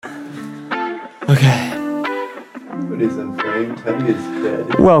Okay. Nobody's unframed. Teddy is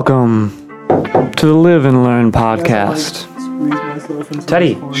dead. Welcome to the Live and Learn podcast.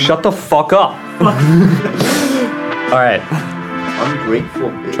 Teddy, shut the fuck up. All right. Ungrateful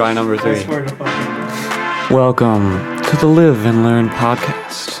bitch. Try number 3. I swear to fucking Welcome to the Live and Learn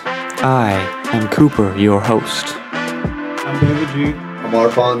podcast. I am Cooper, your host. I'm David G. I'm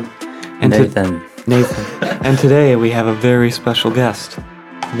Arfon. And Nathan. Nathan. And today we have a very special guest,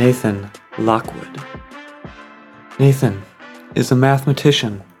 Nathan Lockwood. Nathan is a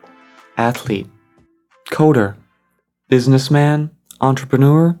mathematician, athlete, coder, businessman,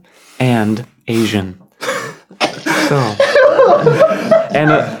 entrepreneur, and Asian. So,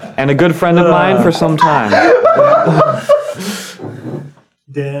 and a good friend of mine for some time.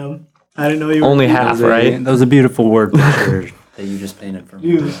 Damn. I didn't know you were Only half, right? That was a beautiful word picture that you just painted for me.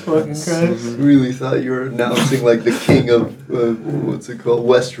 Jesus fucking Christ. Really thought you were announcing like the king of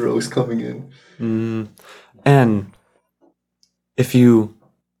Westeros coming in. And if you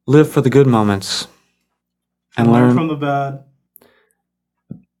live for the good moments and Learn learn, from the bad.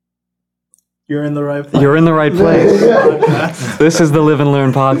 You're in the right place. you're in the right place. Podcast. This is the Live and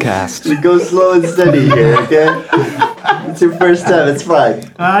Learn podcast. Go slow and steady here, okay? It's your first time, it's fine.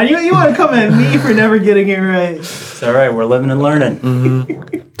 You want to come at me for never getting it right. It's all right. We're living and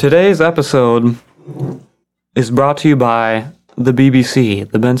learning. Today's episode is brought to you by the BBC,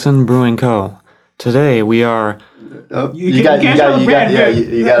 the Benson Brewing Co. Today we are Oh, You you can't show the brand,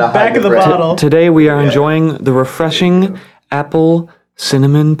 you gotta Back hide of the brand. bottle. today we are enjoying the refreshing apple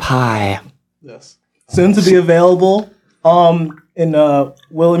cinnamon pie. Yes. Soon to be available in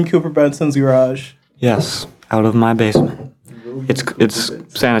William Cooper Benson's garage. Yes, out of my basement. It's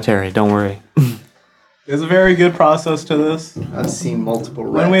sanitary, don't worry. There's a very good process to this. I've seen multiple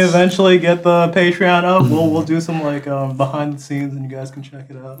rats. When we eventually get the Patreon up, we'll do some like behind the scenes, and you guys can check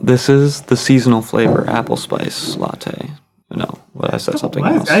it out. This is the seasonal flavor apple spice latte. No, I said something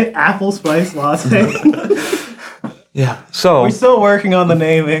What? else. Apple spice latte. Yeah. So We're still working on the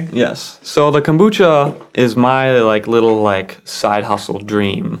naming. yes. So the kombucha is my little side hustle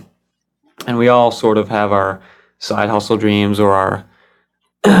dream. And we all sort of have our side hustle dreams or our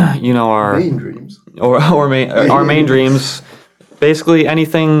our main dreams. our main dreams. Basically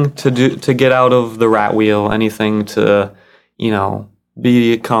anything to get out of the rat wheel, anything to,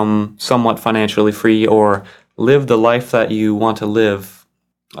 become somewhat financially free or live the life that you want to live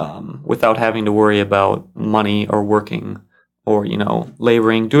without having to worry about money or working or,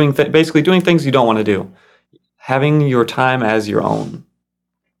 laboring, basically doing things you don't want to do. Having your time as your own.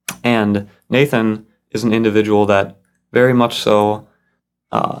 And Nathan is an individual that very much so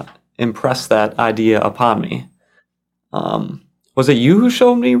impressed that idea upon me. Was it you who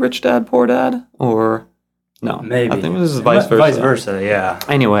showed me Rich Dad, Poor Dad? Or no? Maybe. I think this is vice versa. Vice versa, yeah.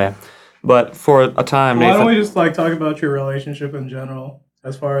 Anyway, but for a time, Why Nathan... don't we just talk about your relationship in general,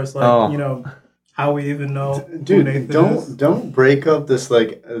 as far as how we even know who Dude, Nathan is? don't break up this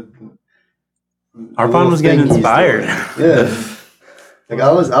Arfon was getting inspired. Yeah.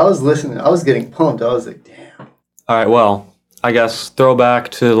 I was listening, I was getting pumped. I was like, damn. All right, well, I guess throwback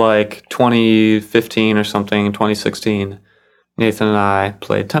to 2015 or something, 2016, Nathan and I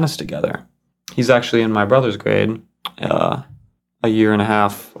played tennis together. He's actually in my brother's grade, a year and a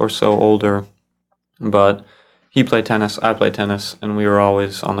half or so older, but he played tennis, I played tennis, and we were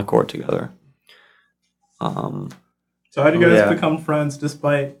always on the court together. So how did you guys become friends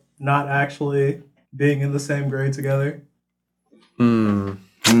despite not actually being in the same grade together?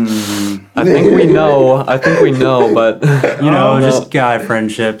 I think we know, but just guy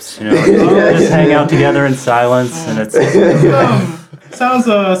friendships, just hang out together in silence, and it's Sounds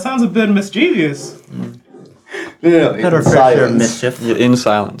a bit mischievous. No, had our in fair share of silence. mischief. in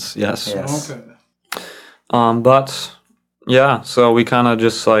silence, yes. Yes. Okay. But yeah, so we kind of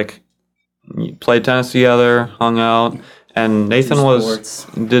just played tennis together, hung out, and Nathan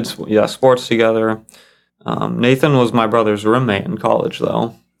did sports together. Nathan was my brother's roommate in college,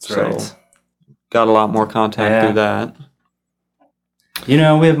 though. That's right. Got a lot more contact through that. We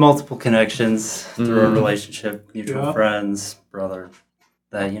have multiple connections through our relationship, mutual friends, brother.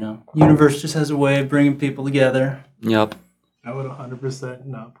 That, universe just has a way of bringing people together. Yep. I would 100%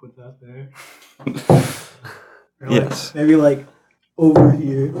 not put that there. Yes. Maybe over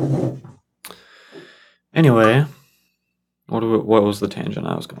here. Anyway, what was the tangent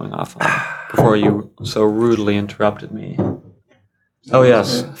I was going off on before you so rudely interrupted me? Oh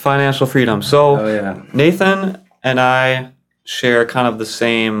yes, financial freedom. So Nathan and I share kind of the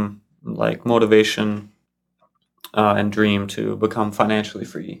same motivation and dream to become financially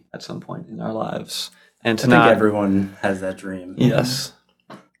free at some point in our lives, and to I think everyone has that dream. Yes.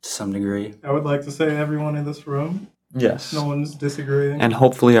 To some degree. I would like to say everyone in this room. Yes. No one's disagreeing. And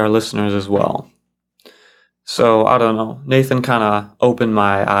hopefully our listeners as well. So, I don't know. Nathan kind of opened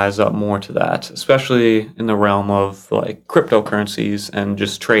my eyes up more to that, especially in the realm of like cryptocurrencies and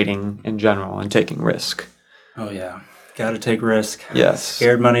just trading in general and taking risk. Oh, yeah. Got to take risk. Yes.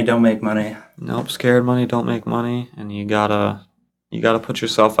 Scared money don't make money. Nope, scared money don't make money, and you gotta put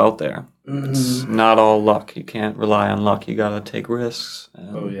yourself out there. Mm-hmm. It's not all luck. You can't rely on luck. You gotta take risks.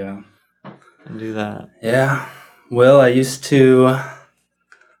 And, and do that. Yeah. Well, I used to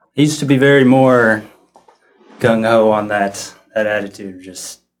be very more gung ho on that attitude.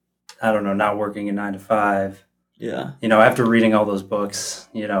 Just, I don't know, not working a 9 to 5. Yeah. After reading all those books,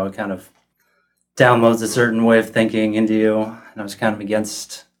 it kind of downloads a certain way of thinking into you. And I was kind of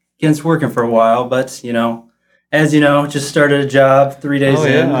against working for a while, but as just started a job 3 days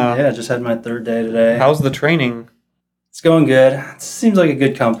in. Yeah, just had my 3rd day today. How's the training? It's going good. It seems like a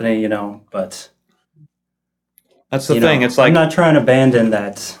good company, but that's the thing. It's like I'm not trying to abandon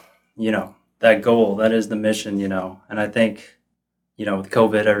that, that goal. That is the mission, And I think, with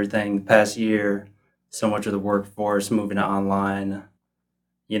COVID, everything, the past year, so much of the workforce moving to online.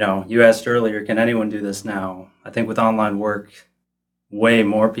 You asked earlier, can anyone do this now? I think with online work, way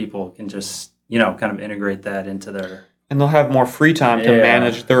more people can just, kind of integrate that into their... And they'll have more free time to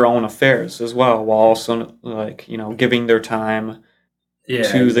manage their own affairs as well, while also, giving their time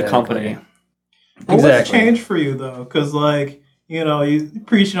to the company. What's changed for you, though? Because, you're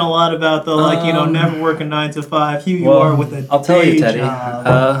preaching a lot about the, never work a 9 to 5. Here you are with a I'll tell you, Teddy.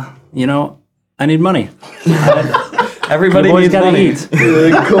 job. I need money. Everybody needs gotta money. eat.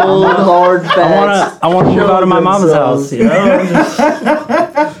 Cold, hard facts. I want to move out of my mama's house,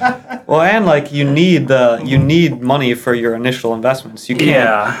 Well, and you need money for your initial investments. You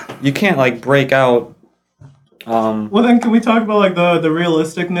can't break out. Well, then, can we talk about the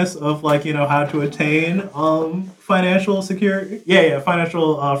realisticness of how to attain financial security?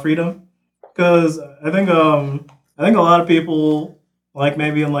 Financial freedom. Because I think a lot of people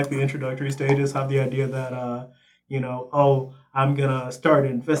maybe in the introductory stages have the idea that I'm gonna start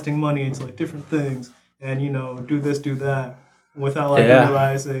investing money into different things and do this, do that, without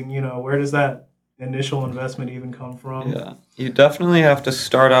realizing where does that initial investment even come from? Yeah, you definitely have to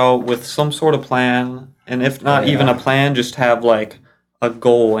start out with some sort of plan, and if not even a plan, just have a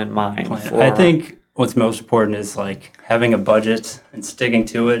goal in mind. I think what's most important is having a budget and sticking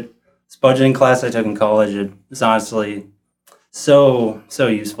to it. This budgeting class I took in college is honestly so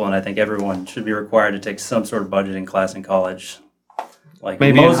useful, and I think everyone should be required to take some sort of budgeting class in college.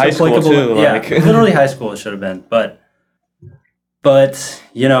 Maybe in high school too. Literally high school it should have been. But what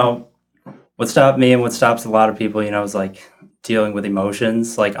stopped me and what stops a lot of people, is dealing with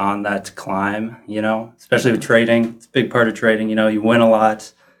emotions on that climb. Especially with trading. It's a big part of trading. You win a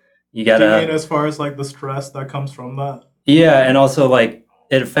lot. You gotta. Do you mean as far as the stress that comes from that? Yeah, and also it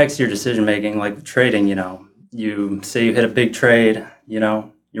affects your decision making. With trading, you say you hit a big trade,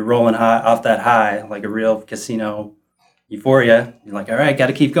 you're rolling high off that high, like a real casino euphoria. You're all right, got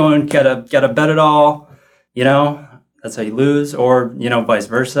to keep going, got to bet it all, that's how you lose. Or, vice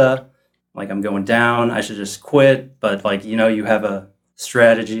versa. I'm going down, I should just quit. But you have a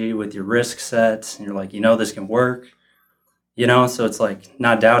strategy with your risk set and you're this can work, so it's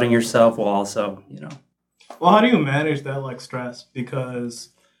not doubting yourself while also, Well, how do you manage that stress? Because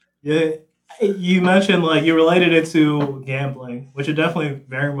you mentioned you related it to gambling, which it definitely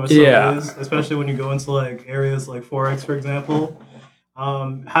very much so is, especially when you go into areas like Forex, for example.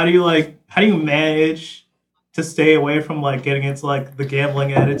 How do you manage to stay away from getting into the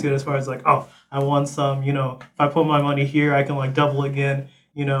gambling attitude as far as I want some, if I put my money here I can double again,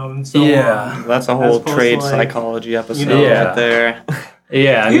 and so on. That's a whole trade psychology episode right there.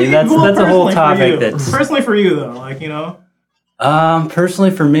 Yeah, I mean that's a whole topic. That's personally for you though,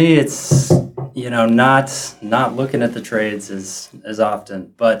 Personally for me, it's not looking at the trades as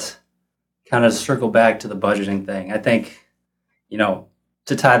often, but kind of circle back to the budgeting thing. I think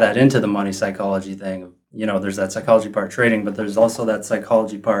to tie that into the money psychology thing. There's that psychology part trading, but there's also that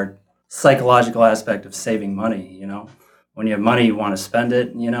psychological aspect of saving money. When you have money, you want to spend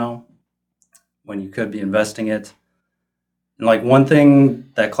it. When you could be investing it. And one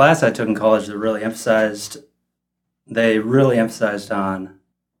thing that class I took in college that really emphasized on,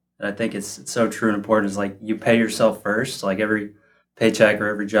 and I think it's so true and important, is you pay yourself first. Every paycheck or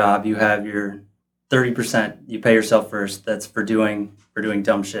every job, you have your 30%. You pay yourself first. That's for doing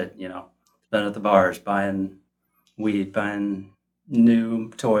dumb shit. Spending at the bars, buying weed, buying new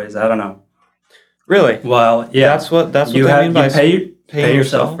toys. I don't know. Really? Well, yeah. That's what they mean by pay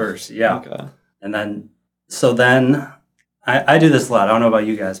yourself first. Yeah. Okay. And then I do this a lot. I don't know about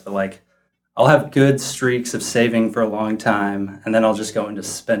you guys, but like I'll have good streaks of saving for a long time, and then I'll just go into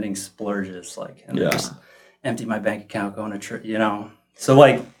spending splurges, like and Yeah. just empty my bank account, go on a trip, you know. So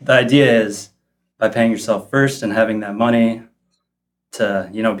like the idea is by paying yourself first and having that money to,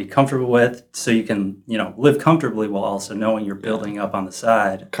 you know, be comfortable with, so you can, you know, live comfortably while also knowing you're building up on the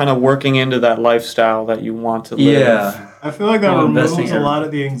side. Kind of working into that lifestyle that you want to live. Yeah. I feel like that You know, removes investing a lot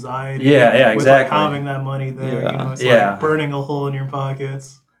of the anxiety. Yeah, yeah, with like exactly. having that money there. Yeah. You know, it's Yeah. like burning a hole in your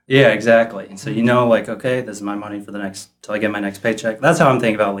pockets. Yeah, exactly. So you know, like, okay, this is my money for the next till I get my next paycheck. That's how I'm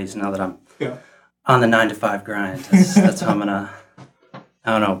thinking about, at least now that I'm on the 9 to 5 grind. That's how I'm gonna,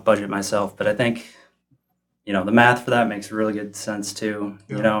 I don't know, budget myself. But I think, you know, the math for that makes really good sense too.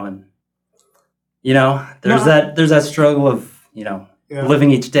 Yeah. You know, and you know, there's that struggle of, you know,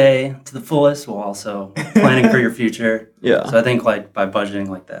 living each day to the fullest while also planning for your future. Yeah. So I think like by budgeting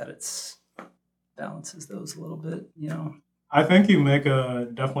like that, it's balances those a little bit. You know. I think you make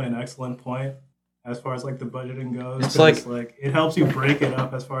definitely an excellent point as far as like the budgeting goes. It's 'cause like it helps you break it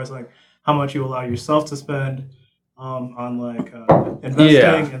up as far as like how much you allow yourself to spend on like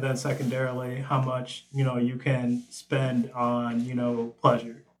investing, and then secondarily how much, you know, you can spend on, you know,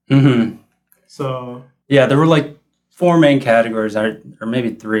 pleasure. Mm-hmm. So yeah, there were like 4 main categories, or maybe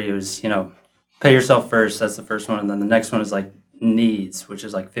 3. It was, you know, pay yourself first. That's the first one, and then the next one is like needs, which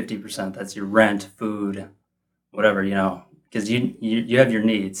is like 50%. That's your rent, food, whatever, you know. Because you have your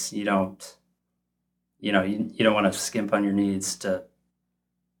needs, you don't, you know, you don't want to skimp on your needs to,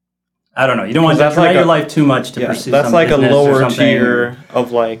 I don't know, you don't want to decorate your life too much to pursue that's some like a business or lower something, tier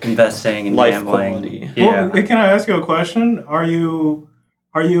of like investing and life gambling. quality. Yeah. well, can I ask you a question? Are you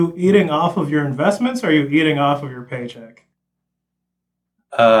eating off of your investments, or are you eating off of your paycheck?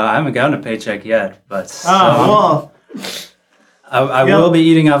 I haven't gotten a paycheck yet, but Well, I Yep. will be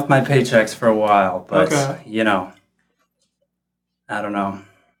eating off my paychecks for a while, but Okay. you know, I don't know.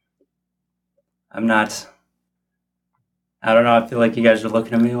 I don't know. I feel like you guys are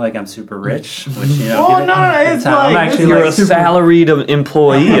looking at me like I'm super rich, which, you know. Oh, no, it's I'm like actually You're like a super, salaried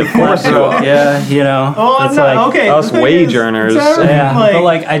employee, of course you are. yeah, you know. Oh, it's no, like, okay. us the thing wage is, earners. it's everything, Yeah, but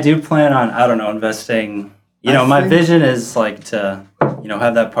like I do plan on, I don't know, investing. You know, my vision is like to, you know,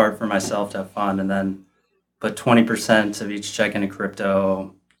 have that part for myself to have fun, and then put 20% of each check into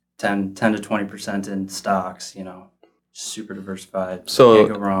crypto, 10 to 20% in stocks. You know, super diversified. Can't go So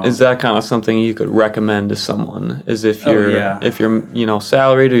wrong. is that kind of something you could recommend to someone? Is if Oh, you're yeah. if you're, you know,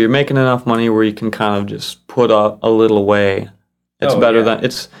 salaried, or you're making enough money where you can kind of just put a little away. It's Oh, better yeah. than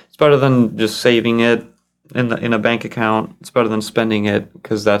it's better than just saving it in a bank account. It's better than spending it,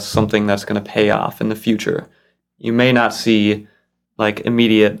 because that's something that's going to pay off in the future. You may not see like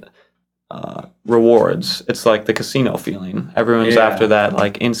immediate rewards. It's like the casino feeling. Everyone's Yeah. after that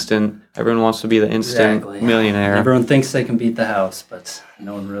like instant. Everyone wants to be the instant Exactly. millionaire. Everyone thinks they can beat the house, but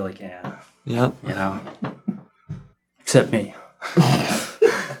no one really can. Yep. You know, except me.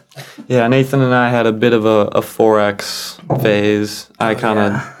 Yeah, Nathan and I had a bit of a forex phase. I kind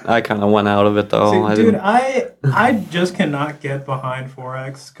of went out of it though. See, I dude, didn't. I just cannot get behind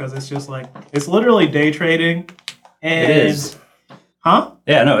forex because it's just like it's literally day trading, and It is. huh?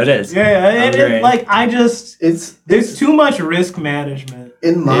 Yeah, no, it is. Yeah, and agree. like I just It's there's too much risk management.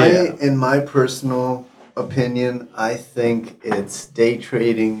 in my personal opinion, I think it's day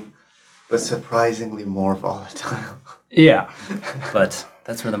trading, but surprisingly more volatile. Yeah, but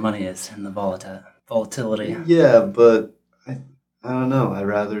that's where the money is, in the volatility. Yeah, but I don't know. I'd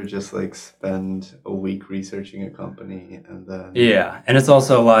rather just like spend a week researching a company and then Yeah, and it's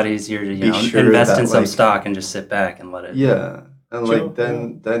also a lot easier to, you Be know, sure invest that, in some like- stock and just sit back and let it. yeah, and Chill,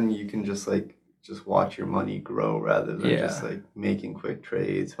 like then you can just like just watch your money grow rather than Yeah. just like making quick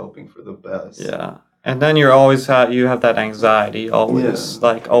trades, hoping for the best. Yeah, and then you're always you have that anxiety always.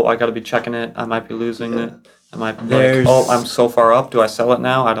 Like, oh, I got to be checking it. I might be losing Yeah. it. I might be like, There's- oh, I'm so far up. Do I sell it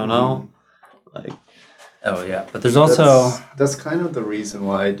now? I don't know. Like, Oh yeah, but there's also That's kind of the reason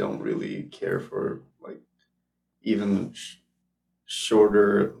why I don't really care for like even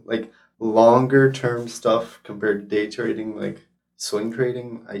shorter, like longer term stuff compared to day trading, like swing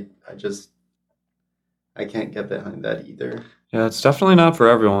trading. I can't get behind that either. yeah, it's definitely not for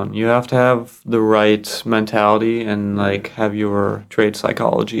everyone. You have to have the right mentality and like have your trade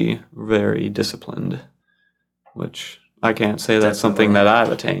psychology very disciplined, which I can't say that's something that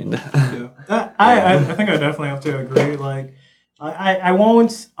I've attained. I think I definitely have to agree. Like, I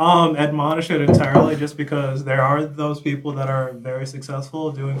won't admonish it entirely just because there are those people that are very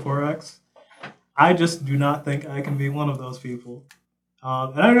successful doing forex. I just do not think I can be one of those people,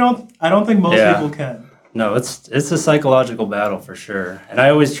 and I don't think most Yeah. people can. No, it's a psychological battle for sure. And I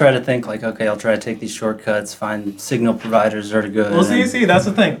always try to think like, okay, I'll try to take these shortcuts, find signal providers that are good. Well, see, that's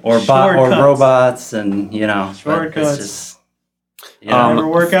the thing. Or robots, and shortcuts. It's just never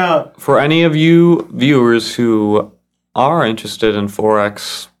work out. For any of you viewers who are interested in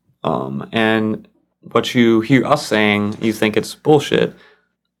Forex, and what you hear us saying, you think it's bullshit.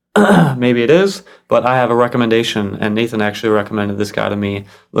 Maybe it is, but I have a recommendation, and Nathan actually recommended this guy to me.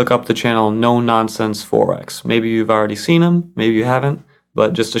 Look up the channel No Nonsense Forex. Maybe you've already seen him, maybe you haven't,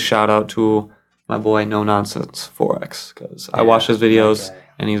 but just a shout out to my boy No Nonsense Forex, because I watch his videos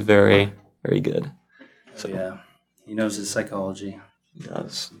and he's very, very good. So yeah, he knows his psychology. He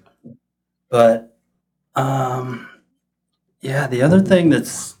does. But yeah, the other thing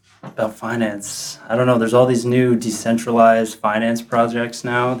that's about finance, I don't know, there's all these new decentralized finance projects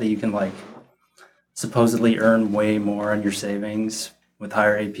now that you can like supposedly earn way more on your savings with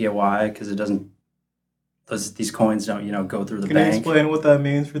higher APY because it doesn't, these coins don't go through the bank. Can you explain what that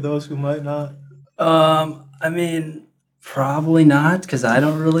means for those who might not? I mean, probably not, because I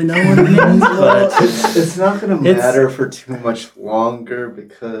don't really know what it means. But it's not going to matter for too much longer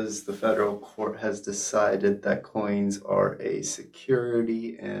because the federal court has decided that coins are a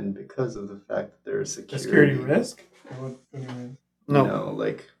security, and because of the fact that they're a security risk? What do you mean? No,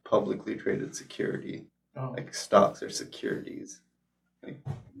 like publicly traded security, like stocks are securities. Like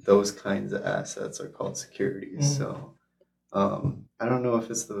those kinds of assets are called securities. So I don't know if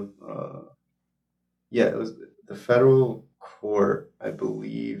it's it was the federal court, I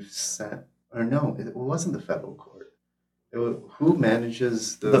believe, it wasn't the federal court. Who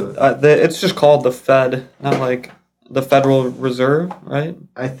manages it's just called the Fed, not like the Federal Reserve, right?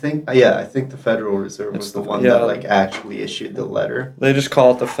 I think the Federal Reserve was the one that like actually issued the letter. They just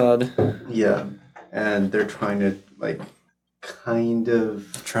call it the Fed. Yeah, and they're trying to like kind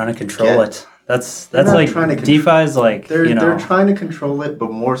of trying to control it. That's like DeFi's like they're trying to control it,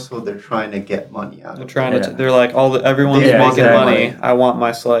 but more so they're trying to get money out. They're trying to. They're like everyone's making money. I want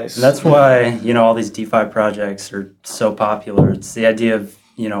my slice. And that's why all these DeFi projects are so popular. It's the idea of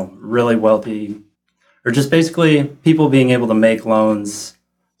really wealthy, or just basically people being able to make loans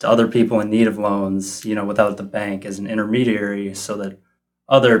to other people in need of loans, without the bank as an intermediary, so that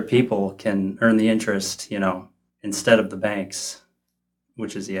other people can earn the interest, instead of the banks.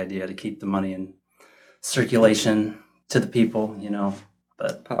 Which is the idea, to keep the money in circulation to the people,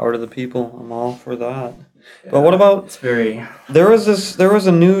 But power to the people. I'm all for that. Yeah, but what about? It's very. There was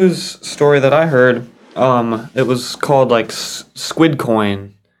a news story that I heard. It was called like Squid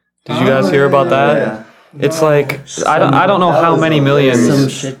Coin. Did you guys hear about that? Yeah. It's like I don't know how many millions. Some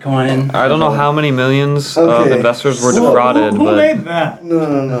shit coin. I don't know how many millions of investors were defrauded. Who made that?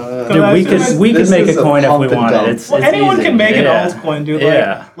 No. Dude, we could make a coin if we wanted. It's anyone easy. can make an altcoin, dude.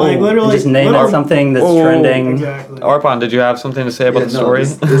 Yeah. Like literally. Just name it something that's trending. Exactly. Arpan, did you have something to say about the story?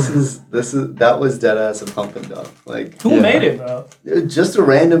 That was dead ass a pump and dump. Like who made it, bro? Just a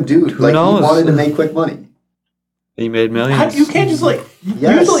random dude. Who knows? He wanted to make quick money. He made millions. You can't just like.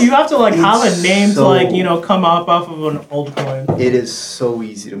 Yes. Usually, you have to like have a name to come up off of an old coin. It is so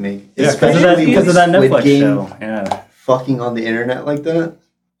easy to make. Yeah, because of that Netflix show. Yeah. Fucking on the internet like that.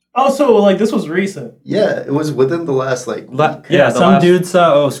 Oh, so like this was recent. Yeah, it was within the last week. Dude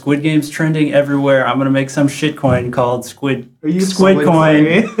saw Squid Game's trending everywhere. I'm gonna make some shit coin called Squid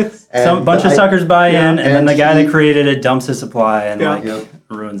Coin. Some bunch of suckers buy in, and then the guy that created it dumps his supply and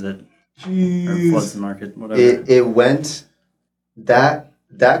ruins it. Jeez. Or floods the market, whatever. It went that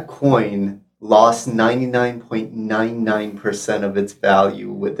coin lost 99.99% of its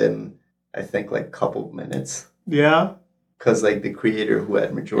value within I think like a couple of minutes. Yeah. Because like the creator who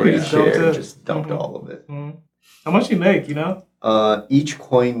had majority share just dumped all of it. Mm-hmm. How much you make? Each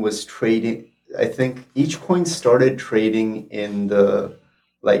coin was trading. I think each coin started trading in the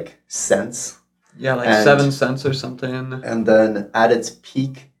like cents. Yeah, like 7 cents or something. And then at its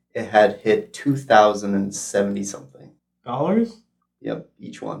peak, it had hit 2,070 something dollars. Yep,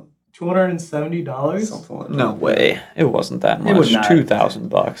 each one. $270. Something like that. No way, it wasn't that much.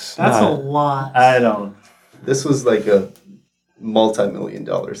 $2,000. That's a lot. I don't. This was like a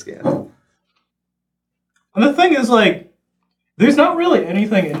multi-million-dollar scam. And the thing is, like, there's not really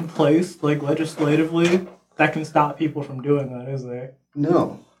anything in place, like legislatively, that can stop people from doing that, is there?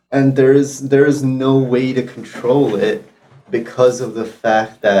 No, and there is no way to control it. Because of the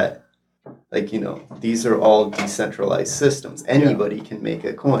fact that, like, these are all decentralized systems. Anybody can make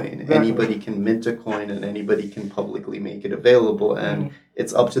a coin. Exactly. Anybody can mint a coin, and anybody can publicly make it available. And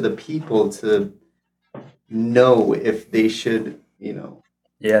it's up to the people to know if they should,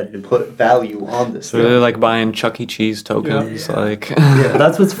 Yeah, dude. put value on this. It's really like buying Chuck E. Cheese tokens. Yeah. Like, Yeah.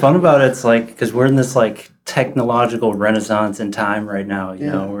 That's what's fun about it. It's like, because we're in this like technological renaissance in time right now. You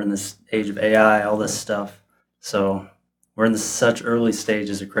know, Yeah. we're in this age of AI, all this stuff. So we're in such early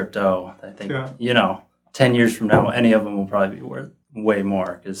stages of crypto. I think, Yeah. 10 years from now, any of them will probably be worth way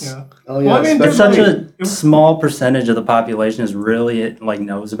more because Yeah. Oh yeah. Well, I mean, there's there's such like- a small percentage of the population is really like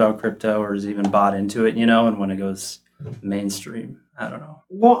knows about crypto or is even bought into it, and when it goes mainstream, I don't know.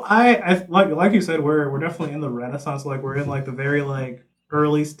 Well, I like you said, we're definitely in the Renaissance. Like we're in like the very like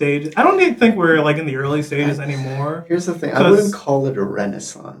early stages. I don't even think we're like in the early stages anymore. Here's the thing. I 'Cause- wouldn't call it a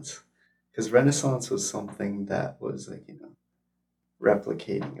renaissance, because renaissance was something that was like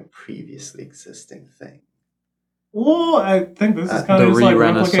replicating a previously existing thing. Well, I think this is The kind of just like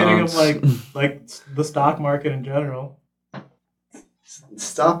replicating of re-renaissance. like the stock market in general.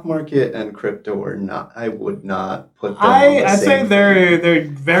 Stock market and crypto are not. I would not put them. I'd say they're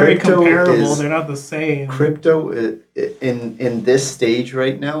very Crypto comparable. is- They're not the same. Crypto in this stage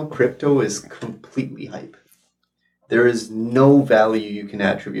right now, crypto is completely hype. There is no value you can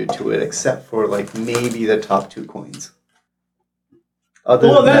attribute to it except for like maybe the top 2 coins. Other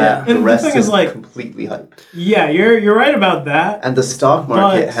Well, than that- that, the and the rest thing is is, like- completely hype. Yeah, you're right about that. And the stock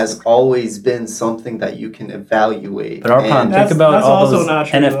market But- has always been something that you can evaluate. But Arpan, and That's- think about that's all also those not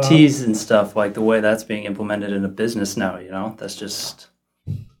true, NFTs and stuff, like the way that's being implemented in a business now. That's just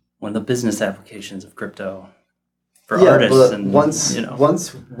one of the business applications of crypto for artists. but And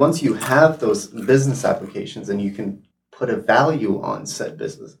once you have those business applications and you can put a value on said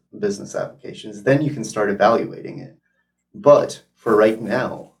business applications, then you can start evaluating it. But for right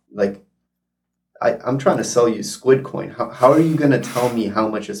now, like I'm trying to sell you Squid Coin. How are you going to tell me how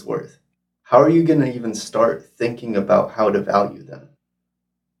much it's worth? How are you going to even start thinking about how to value them?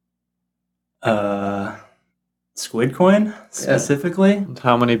 Squid Coin specifically.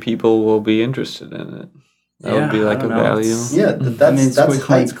 how many people will be interested in it? That would be Yeah, I like a don't know. value. It's- Yeah, that's Squid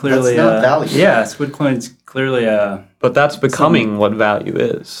Coin's hype. clearly that's not value. Yeah, Squid Coin's clearly But that's becoming what value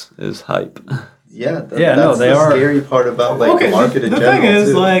is hype. Yeah, Yeah, no, that's they the are. scary part about like the market in the general. thing is,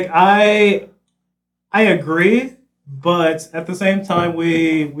 too. like, I agree, but at the same time,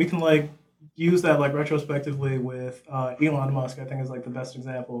 we can like use that like retrospectively with Elon Musk. I think is like the best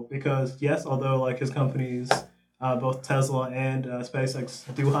example because yes, although like his companies, both Tesla and SpaceX,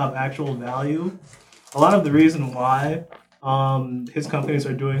 do have actual value, a lot of the reason why his companies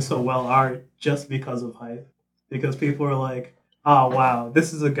are doing so well are just because of hype. Because people are like, oh wow,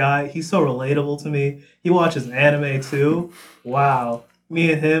 this is a guy, he's so relatable to me. He watches anime too. Wow.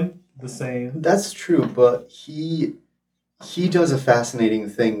 Me and him, the same. That's true, but he does a fascinating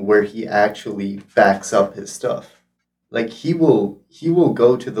thing where he actually backs up his stuff. Like he will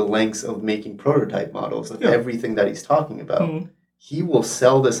go to the lengths of making prototype models of Yeah. everything that he's talking about. Mhm. He will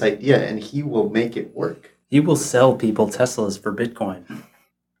sell this idea and he will make it work. he will sell people Teslas for Bitcoin.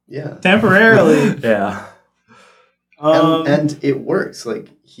 Yeah. Temporarily. Yeah. And it works. Like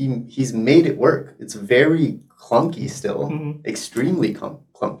he's made it work. It's very clunky still, Mhm. extremely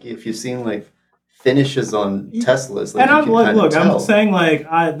clunky. If you've seen like finishes on Teslas, like And you I'm can like, kind of look, tell. I'm saying like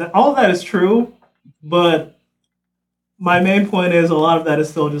all of that is true, but my main point is a lot of that is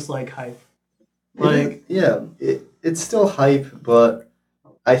still just like hype. Like It's still hype, but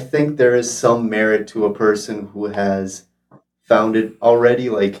I think there is some merit to a person who has founded already,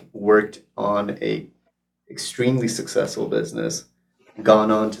 like worked on a extremely successful business, gone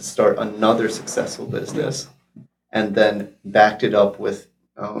on to start another successful business, and then backed it up with,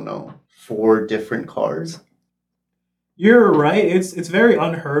 I don't know, 4 different cars. you're right. It's very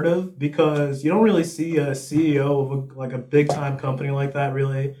unheard of because you don't really see a CEO of like a big time company like that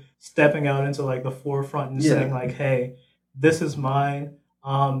really stepping out into like the forefront and Yeah. saying like, "Hey, this is mine.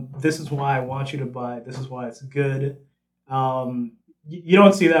 This is why I want you to buy it. This is why it's good." You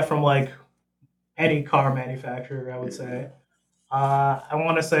don't see that from like any car manufacturer, I would say. I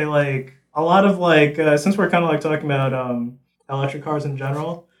want to say like a lot of like since we're kind of like talking about electric cars in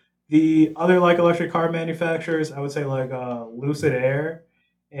general, the other like electric car manufacturers, I would say like Lucid Air,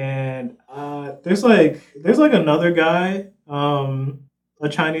 and there's like another guy, a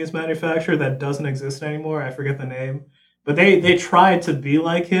Chinese manufacturer that doesn't exist anymore. I forget the name, but they tried to be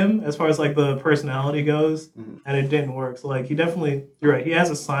like him as far as like the personality goes, Mhm. and it didn't work. So like he definitely, you're right, he has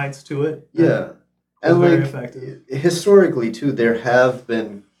a science to it. Yeah. It's And very like effective. historically too, there have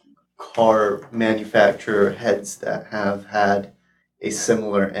been car manufacturer heads that have had a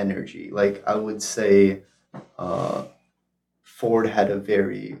similar energy. Like I would say Ford had a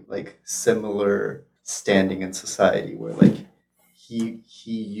very like similar standing in society where like he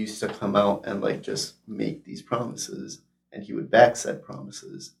used to come out and like just make these promises and he would back said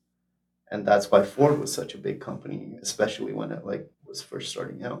promises. And that's why Ford was such a big company, especially when it like was first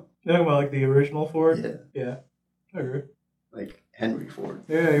starting out. You talking about like the original Ford? Yeah. Yeah. I agree. Like Henry Ford.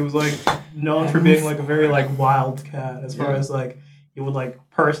 Yeah, he was like known for being like a very like wild cat as far as like he would like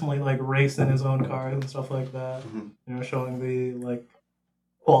personally like race in his own cars and stuff like that. You know, showing the like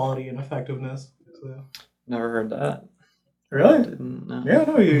quality and effectiveness. So. Never heard that. Really? Didn't know. Yeah,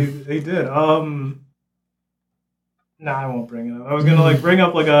 no, he did. Nah, I won't bring it up. I was gonna like bring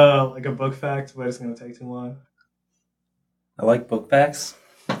up like a book fact, but it's gonna take too long. I like book facts.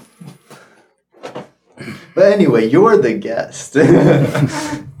 But anyway, you're the guest.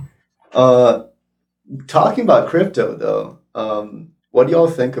 Talking about crypto though, what do y'all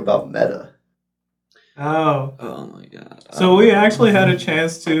think about Meta? Oh my god. So we actually had a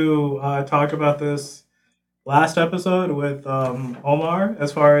chance to talk about this last episode with Omar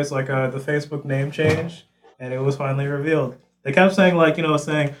as far as like the Facebook name change, and it was finally revealed. They kept saying like, you know,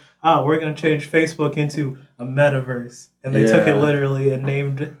 we're going to change Facebook into a metaverse, and they took it literally and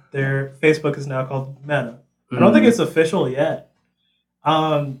named their Facebook is now called Meta. I don't think it's official yet,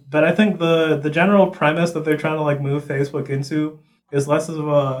 but I think the general premise that they're trying to like move Facebook into is less of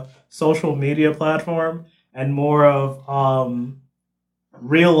a social media platform and more of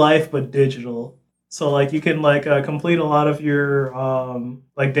real life but digital. So like you can like complete a lot of your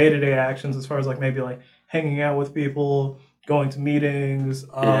like day-to-day actions as far as like maybe like hanging out with people, going to meetings,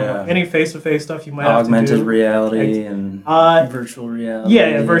 any face-to-face stuff you might have to do. Augmented reality and virtual reality.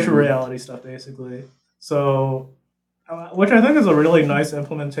 Yeah, virtual reality stuff basically. So, which I think is a really nice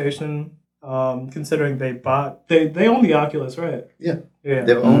implementation, considering they own the Oculus, right? Yeah. Yeah.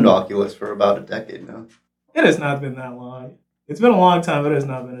 They've owned Oculus for about a decade now. It has not been that long. It's been a long time, but it has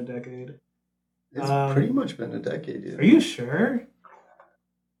not been a decade. It's pretty much been a decade. Yeah. Are you sure?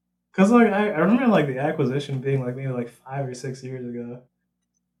 Because like I remember like the acquisition being like maybe like 5 or 6 years ago.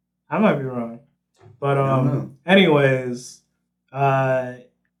 I might be wrong, but anyways,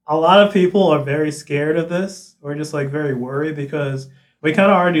 a lot of people are very scared of this or just like very worried because we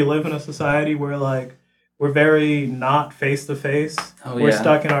kind of already live in a society where like we're very not face to face. We're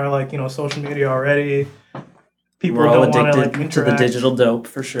stuck in our like, you know, social media already. People don't want to like interact. To the digital dope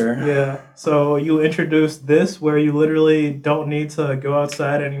for sure. Yeah. So you introduce this where you literally don't need to go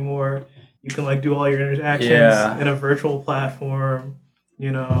outside anymore. You can like do all your interactions in a virtual platform.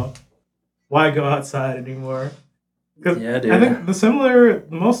 You know, why go outside anymore? Because I think the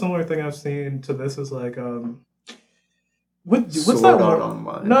most similar thing I've seen to this is like what's that one?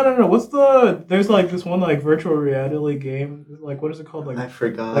 Online. No. There's like this one like virtual reality game. Like what is it called? Like I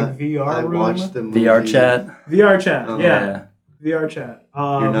forgot. Like VR I room. watched the movie. VR chat. VR chat. Yeah. VR chat.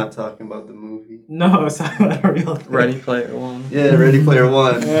 You're not talking about the movie? No, I was talking about a real thing. Ready Player One. Yeah, Ready Player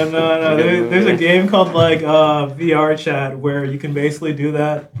One. Yeah, no. There's a game called like VR chat where you can basically do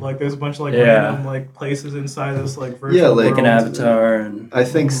that. Like there's a bunch of like random like places inside this like virtual like an world. avatar. And I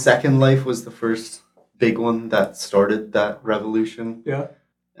think Second Life was the first big one that started that revolution. Yeah.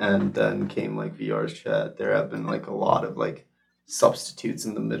 And then came like VR's chat. There have been like a lot of like substitutes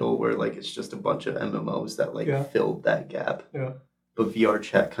in the middle where like it's just a bunch of MMOs that like filled that gap. Yeah. But VR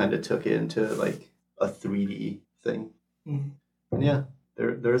chat kind of took it into like a 3D thing. Mm-hmm. And yeah,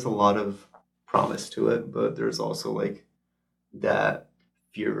 there's a lot of promise to it, but there's also like that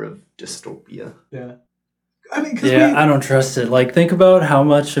fear of dystopia. Yeah. I mean, I don't trust it. Like, think about how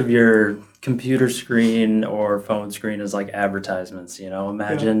much of your computer screen or phone screen is like advertisements. You know,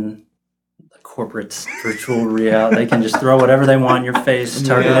 imagine the corporate virtual reality. They can just throw whatever they want in your face.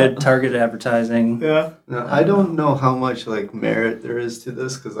 Targeted advertising. Yeah. Now, I don't know how much like merit there is to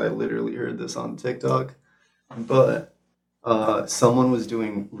this because I literally heard this on TikTok, but someone was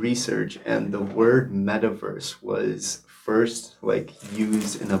doing research and the word metaverse was first like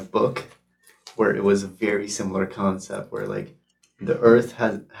used in a book where it was a very similar concept where like the earth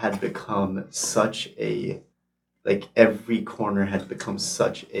had become such a like every corner had become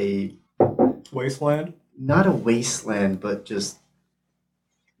such a wasteland, not a wasteland but just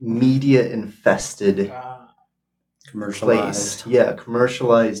media infested commercialized place.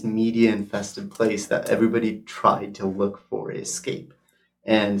 Commercialized media infested place that everybody tried to look for escape,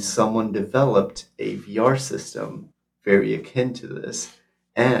 and someone developed a VR system very akin to this,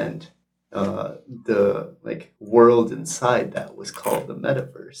 and the like world inside that was called the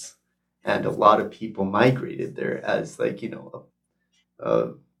metaverse, and a lot of people migrated there as like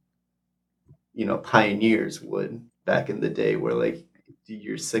pioneers would back in the day, where like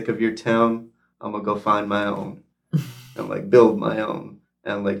you're sick of your town, I'm gonna go find my own and like build my own,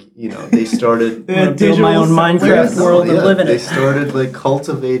 and like they started build my own Minecraft world and live in it. They started like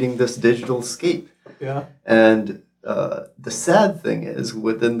cultivating this digital scape, and the sad thing is,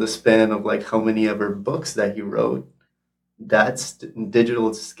 within the span of like how many ever books that he wrote, digital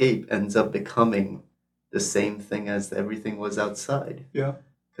escape ends up becoming the same thing as everything was outside. Yeah.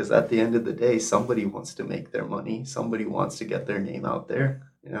 Because at the end of the day, somebody wants to make their money. Somebody wants to get their name out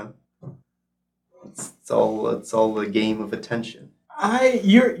there. It's all a game of attention.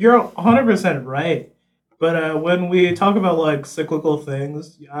 You're 100% right. But when we talk about like cyclical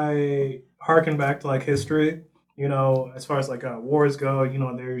things, I harken back to like history. As far as like wars go,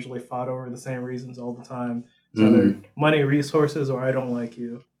 they're usually fought over the same reasons all the time. It's either money, resources, or I don't like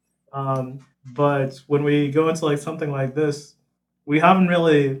you. But when we go into like something like this, we haven't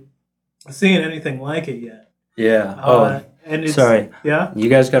really seen anything like it yet. Yeah. And it's, sorry. Yeah. You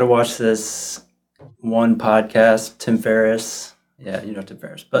guys got to watch this one podcast, Tim Ferriss. Yeah, you know Tim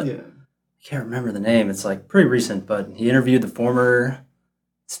Ferriss, but Yeah. I can't remember the name. It's like pretty recent, but he interviewed the former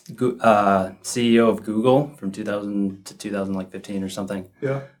CEO of Google from 2000 to 2015 or something.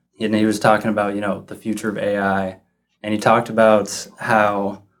 Yeah. And he was talking about, the future of AI. And he talked about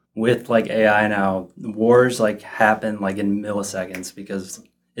how with like AI now, wars like happen like in milliseconds because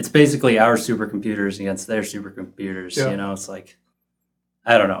it's basically our supercomputers against their supercomputers. Yeah. It's like,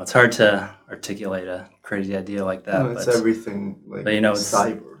 I don't know. It's hard to articulate a crazy idea like that. No, it's everything like but, it's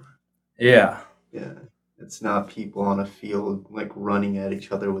cyber. Yeah. Yeah. It's not people on a field like running at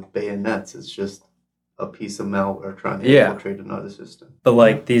each other with bayonets. It's just a piece of malware trying to infiltrate another system. But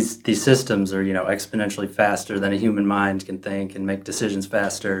like these systems are, exponentially faster than a human mind can think and make decisions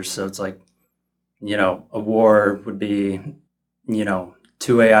faster. So it's like, a war would be,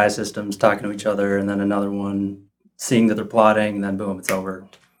 two AI systems talking to each other and then another one seeing that they're plotting and then boom, it's over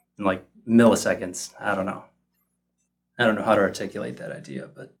in like milliseconds. I don't know how to articulate that idea,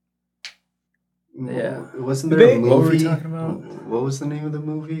 but yeah. Wasn't there a movie? What were we talking about? What was the name of the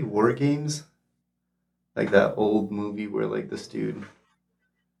movie? War Games? Like that old movie where like this dude,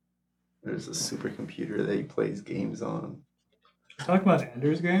 there's a supercomputer that he plays games on. Talking about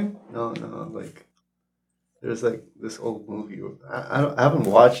Ender's Game? No, like there's like this old movie. I haven't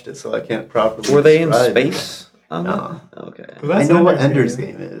watched it, so I can't properly. Were they in describe it. space? No. Okay. I know what Ender's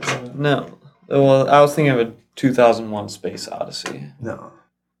Game is. No. Well, I was thinking of a 2001 Space Odyssey. No.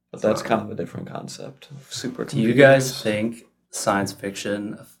 But that's kind of a different concept. Supercomputers. Do you guys think science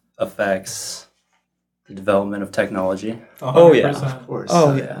fiction affects the development of technology? 100%. Oh, yeah. Of course.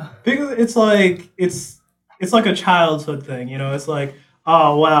 Oh yeah. Because it's like a childhood thing, It's like,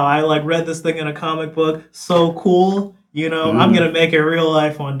 oh wow, I like read this thing in a comic book, so cool. I'm gonna make it real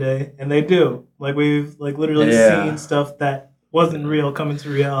life one day, and they do. Like we've like literally seen stuff that wasn't real come into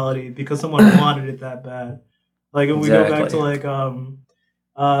reality because someone wanted it that bad. Like if we go back to like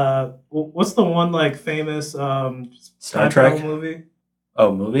what's the one like famous Star Trek movie?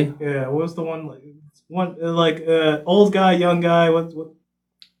 Oh, movie? Yeah, what was the old guy, young guy, what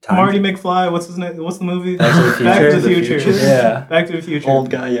Time. Marty McFly, what's his name? What's the movie? Back to the Future. Back to the Future. Yeah. Back to the Future.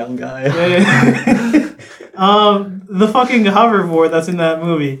 Old guy, young guy. Yeah. The fucking hoverboard that's in that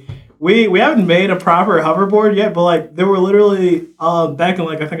movie. We haven't made a proper hoverboard yet, but like there were literally back in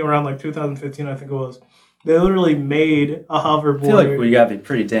like I think around like 2015, I think it was. They literally made a hoverboard. I feel like we gotta be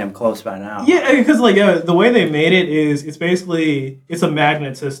pretty damn close by now. Yeah, because the way they made it is it's a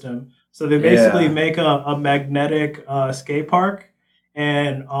magnet system. So they basically make a magnetic skate park,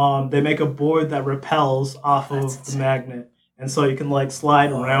 and they make a board that repels off of the magnet. And so you can like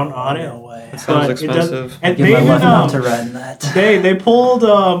slide around on it. No way. That sounds expensive. And Get they my even left mount to ride in that. they pulled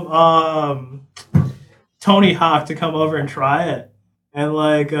Tony Hawk to come over and try it, and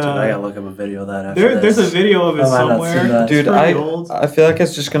like Dude, I gotta look up a video of that after there's a video of it I might not see somewhere. that. Dude, Old. I feel like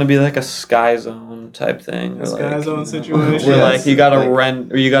it's just gonna be like a Sky Zone type thing. A Sky Zone situation. Where like you gotta like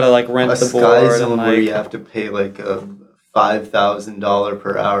rent, or you gotta like rent a the Sky board Zone and where you like. have to pay like a $5,000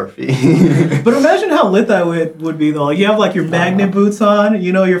 per hour fee. But imagine how lit that would be though. Like you have like your magnet boots on,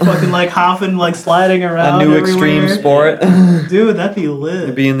 you're fucking like hopping, like sliding around. A new everywhere. extreme sport. Dude, that'd be lit.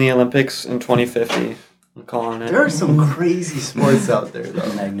 You'd be in the Olympics in 2050. I'm calling it. There are some crazy sports out there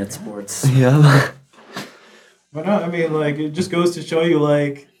though. Magnet sports. Yeah. But no, I mean like it just goes to show you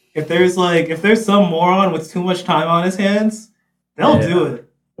like if there's some moron with too much time on his hands, they'll do it.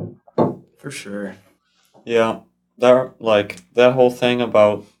 For sure. Yeah. That whole thing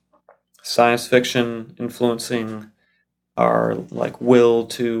about science fiction influencing our like will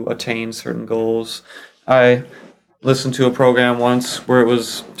to attain certain goals. I listened to a program once where it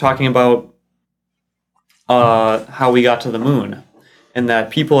was talking about how we got to the moon, and that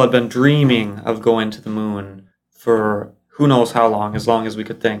people had been dreaming of going to the moon for who knows how long, as we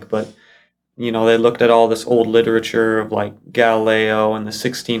could think. But they looked at all this old literature of like Galileo in the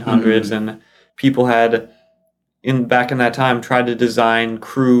 1600s, and people had back in that time tried to design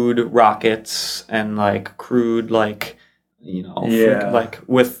crude rockets and like crude like like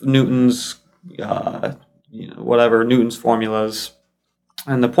with Newton's whatever Newton's formulas.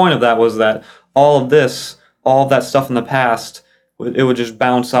 And the point of that was that all of that stuff in the past, it would just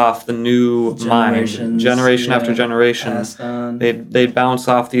bounce off the new mind, generation after generation. They'd bounce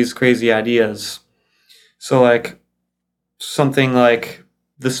off these crazy ideas. So like something like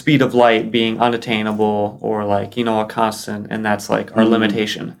the speed of light being unattainable, or like a constant, and that's like our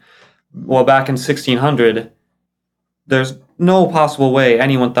limitation. Well, back in 1600, there's no possible way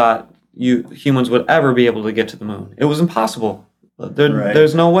anyone thought humans would ever be able to get to the moon. It was impossible.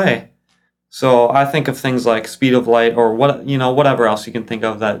 There's no way. So I think of things like speed of light, or whatever else you can think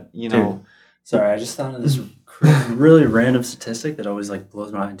of that Dude, sorry, I just thought of this really random statistic that always like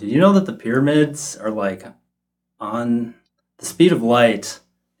blows my mind. Did you know that the pyramids are like on the speed of light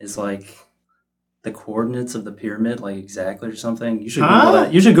is like the coordinates of the pyramid, like exactly or something? You should Google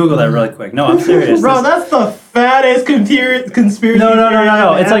that. You should Google that really quick. No, I'm serious. Bro, that's the fattest conspiracy.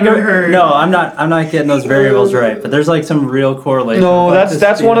 No. It's like I'm not getting those variables right. But there's like some real correlation. No,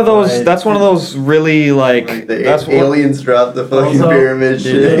 that's one of those. That's one of those really like. That's aliens dropped the fucking pyramid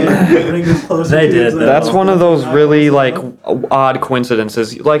shit. They did. That's one of those really like odd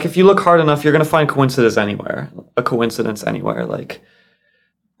coincidences. Like if you look hard enough, you're gonna find a coincidence anywhere. Like.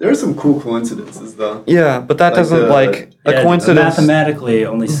 There are some cool coincidences, though. Yeah, but that doesn't a coincidence. Mathematically,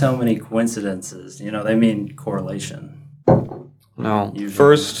 only so many coincidences. They mean correlation. No. Usually.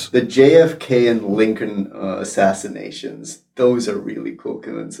 First, the JFK and Lincoln assassinations. Those are really cool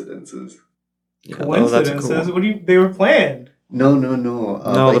coincidences. Yeah, coincidences? Cool. They were planned. No.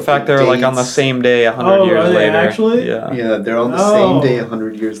 No, the fact they're like on the same day 100 years later. Actually? Yeah. Yeah, they're on the same day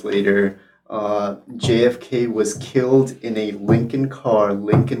 100 years later. JFK was killed in a Lincoln car.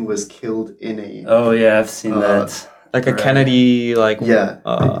 Lincoln was killed in a... Oh, yeah, I've seen that. Like a Kennedy, like... Yeah.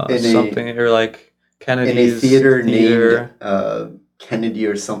 Something, or like Kennedy's... In a theater named Kennedy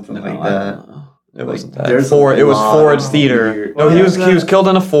or something like that. It wasn't that. It was Ford's theater. No, he was killed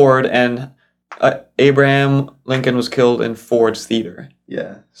in a Ford, and Abraham Lincoln was killed in Ford's theater.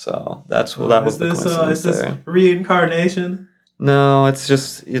 Yeah. So that was the coincidence. Is this reincarnation? No, it's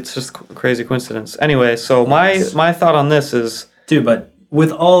just crazy coincidence. Anyway, so my thought on this is, dude, but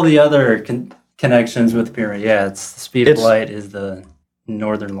with all the other connections with the pyramid, it's the speed of light is the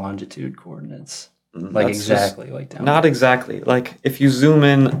northern longitude coordinates, like exactly like down. Not exactly. Like if you zoom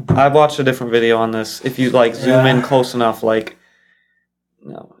in, I've watched a different video on this. If you like zoom in close enough, like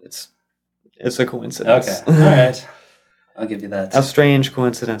no, it's a coincidence. Okay, all right. I'll give you that. A strange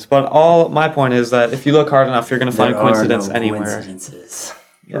coincidence. But my point is that if you look hard enough, you're going to find coincidence anywhere. Coincidences.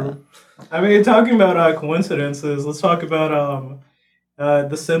 Yeah. I mean, talking about coincidences, let's talk about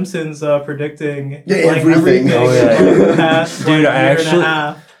The Simpsons predicting everything. Oh, yeah. Past, dude,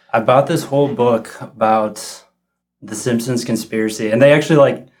 I bought this whole book about the Simpsons conspiracy, and they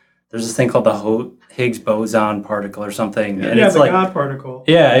actually there's this thing called the Higgs boson particle or something. And it's the God particle.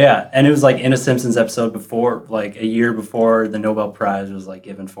 Yeah. And it was like in a Simpsons episode before, like a year before the Nobel Prize was like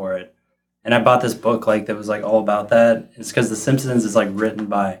given for it. And I bought this book that was like all about that. It's because the Simpsons is like written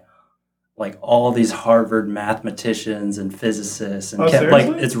by like all these Harvard mathematicians and physicists, and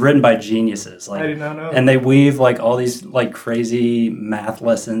it's written by geniuses. Like, I did not know. And they weave like all these like crazy math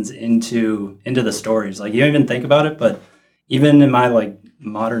lessons into the stories. Like you don't even think about it, but even in my like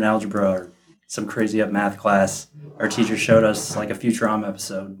modern algebra or some crazy up math class, our teacher showed us like a Futurama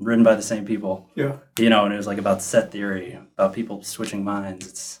episode written by the same people. Yeah. And it was like about set theory, about people switching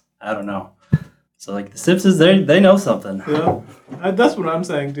minds. I don't know. So like the Simpsons, they know something. Yeah. That's what I'm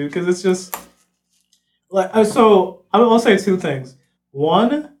saying, dude, because it's just so I'll say two things.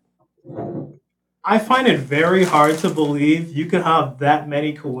 One, I find it very hard to believe you could have that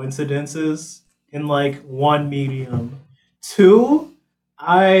many coincidences in like one medium. Two,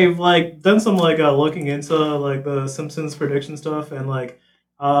 I've done some looking into the Simpsons prediction stuff, and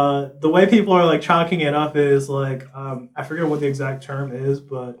the way people are chalking it up is I forget what the exact term is,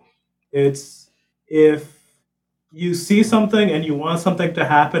 but it's if you see something and you want something to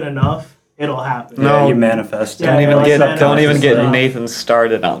happen enough, it'll happen. No, you manifest. Don't even get Nathan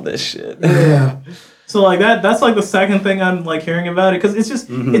started on this shit. Yeah. So that's the second thing I'm hearing about it, because it's just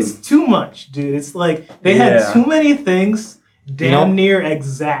it's too much, dude. It's they had too many things damn near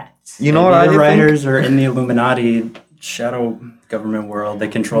exact. You know what? The writers are in the Illuminati shadow government world. They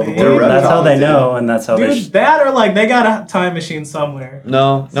control the world. That's how they know, and that's how they. That or they got a time machine somewhere.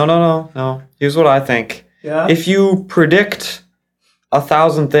 No. Here's what I think. Yeah. If you predict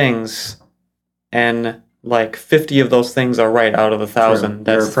 1,000 things, and 50 of those things are right out of 1,000,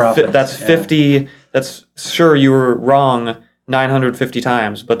 that's 50 that's sure you were wrong 950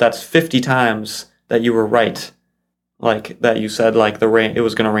 times, but that's 50 times that you were right. Like that you said like it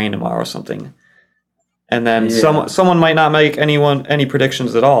was going to rain tomorrow or something. And then someone might not make any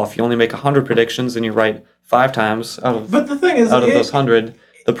predictions at all. If you only make 100 predictions and you're right 5 times but the thing is, out of those 100,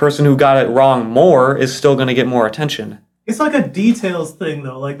 the person who got it wrong more is still going to get more attention. It's like a details thing,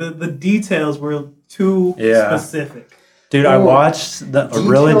 though. Like the details were too specific. Dude, I watched a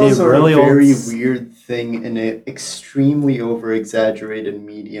really very weird thing in an extremely over-exaggerated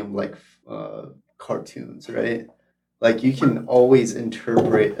medium like cartoons, right? Like you can always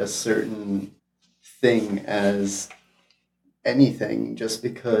interpret a certain thing as anything just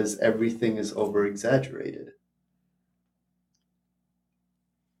because everything is over-exaggerated.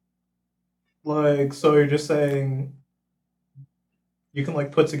 Like, so you're just saying you can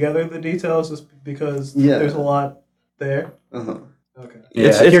like put together the details just because there's a lot there? Uh-huh. Okay.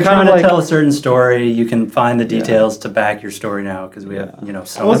 Yeah, if you're trying to tell a certain story, you can find the details to back your story now because we have,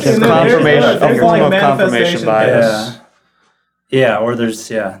 so much confirmation, a form of confirmation bias. Yeah, or there's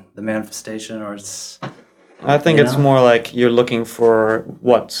the manifestation, or it's. I think it's more like you're looking for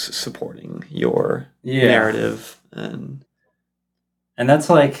what's supporting your narrative, and that's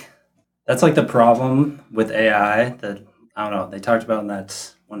like the problem with AI that I don't know. They talked about in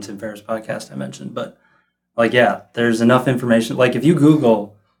that one Tim Ferriss podcast I mentioned, but like there's enough information. Like if you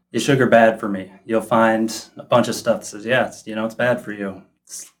Google "is sugar bad for me," you'll find a bunch of stuff that says it's bad for you.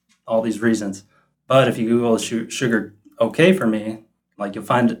 It's all these reasons. But if you Google "sugar okay for me," like you'll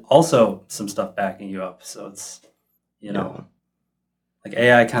find also some stuff backing you up. So it's like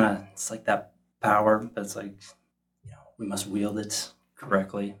AI kind of it's like that power, but it's like we must wield it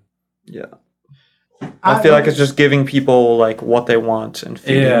correctly. Yeah. I feel like it's just giving people like what they want and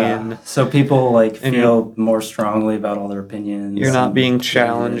feeding in. So people like feel more strongly about all their opinions. You're not being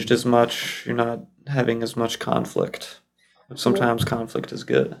challenged as much. You're not having as much conflict. Sometimes conflict is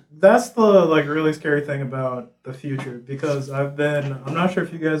good. That's the like really scary thing about the future because I'm not sure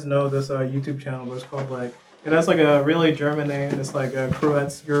if you guys know this YouTube channel, but it's called like it has like a really German name. It's like a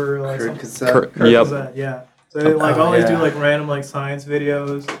Kreuzger like Yep. Yeah. So they like always do like random like science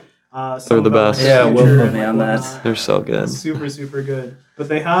videos. They're the best. Yeah, Will put me on that. They're so good. Super, super good. But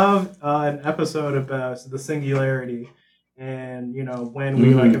they have an episode about the singularity and, when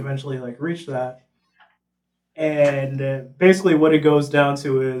we like eventually like reach that. And basically what it goes down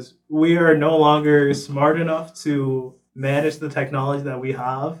to is we are no longer smart enough to manage the technology that we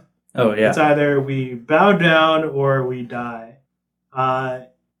have. Oh, yeah. It's either we bow down or we die. Do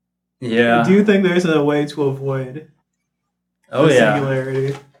you think there's a way to avoid the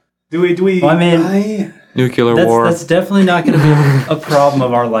singularity? Do we? Well, I mean, nuclear war. That's definitely not going to be a problem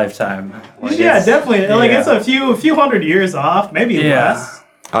of our lifetime. Like definitely. Like it's a few hundred years off, maybe less.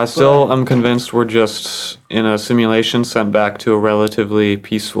 I still am convinced we're just in a simulation sent back to a relatively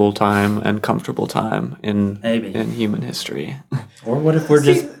peaceful time and comfortable time in human history. Or what if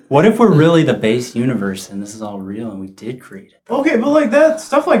we're really the base universe and this is all real and we did create it? Okay, but like that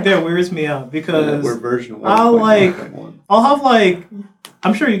stuff like that weirds me out because we're version 1.1. I'll have like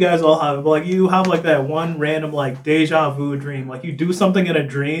I'm sure you guys all have it, but like you have like that one random like deja vu dream. Like you do something in a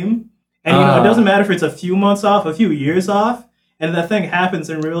dream and it doesn't matter if it's a few months off, a few years off, and that thing happens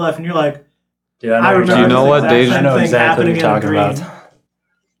in real life and you're like, dude, I remember. Do you know what deja? I know exactly what you're talking about.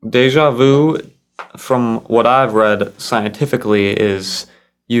 Deja vu, from what I've read scientifically, is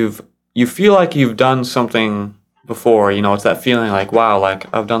you feel like you've done something before. It's that feeling like, wow, like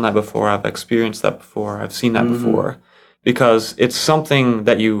I've done that before, I've experienced that before, I've seen that before. Because it's something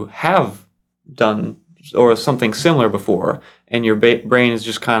that you have done or something similar before, and your brain is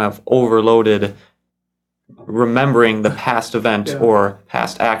just kind of overloaded remembering the past event or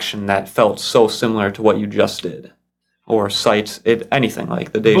past action that felt so similar to what you just did, or cite it anything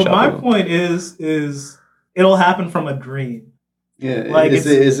like the deja vu. But my point is it'll happen from a dream. Yeah, like is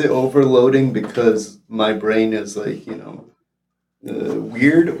it overloading because my brain is like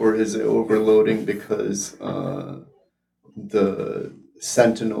weird, or is it overloading because the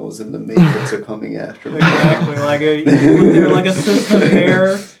sentinels in the Matrix are coming after me? Exactly, they're like a system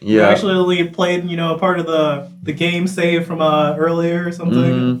error. You actually played, part of the game save from earlier or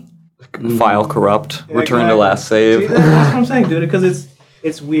something. File corrupt. Return to last save. See, that's what I'm saying, dude. Because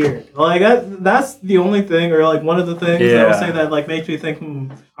it's weird. Like that's the only thing, or like one of the things that I'll say that like makes me think,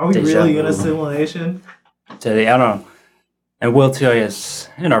 are we really in a simulation? I don't know. And we'll tell you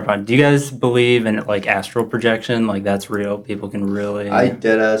in our pod. Do you guys believe in like astral projection? Like that's real? People can really. I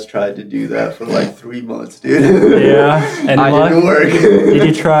deadass tried to do that for like 3 months, dude. Yeah, and I didn't work. Did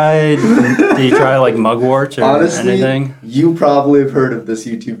you try? Like mugwort or Honestly, anything? You probably have heard of this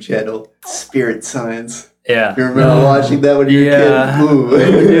YouTube channel, Spirit Science. Yeah. You remember watching that when you were a kid? Ooh.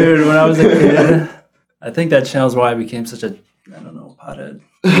 Dude, when I was a kid, I think that channel's why I became such a pothead.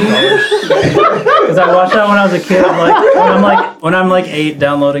 Because I watched that when I was a kid. When I'm 8,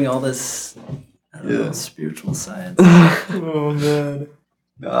 downloading all this spiritual science. Oh man.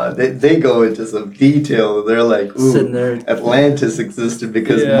 They go into some detail. They're like, ooh, Sitting there. Atlantis existed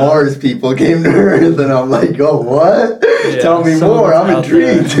because Mars people came to Earth. And I'm like, oh, what? Yeah, Tell me more. I'm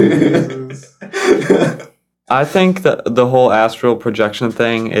intrigued. I think that the whole astral projection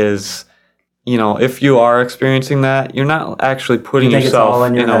thing is, if you are experiencing that, you're not actually putting yourself. It's all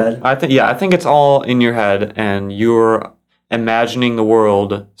in your head? I think it's all in your head, and you're imagining the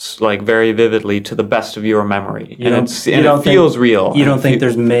world like very vividly to the best of your memory, it feels real. You don't think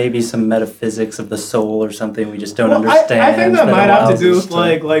there's maybe some metaphysics of the soul or something we just don't understand? I think that might have to do with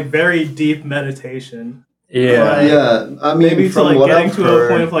like very deep meditation. Yeah, I mean, maybe from to what getting I've to heard, a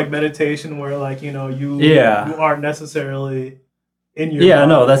point of like meditation where like you aren't necessarily in your mind.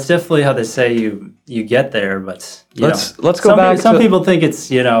 No, that's definitely how they say you get there. But let's go back. Some people think it's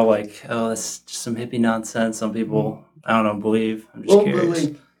that's just some hippie nonsense. Some people I don't know believe. I'm just curious.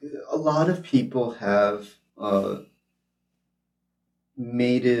 But a lot of people have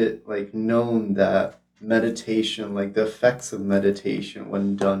made it known that meditation, the effects of meditation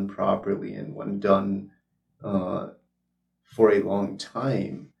when done properly and when done for a long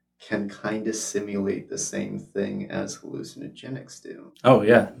time, can kind of simulate the same thing as hallucinogenics do. Oh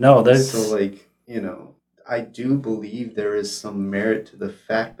yeah, no, there's so I do believe there is some merit to the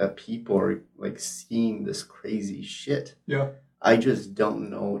fact that people are seeing this crazy shit. Yeah, I just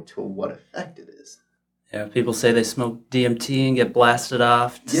don't know to what effect it is. Yeah, people say they smoke DMT and get blasted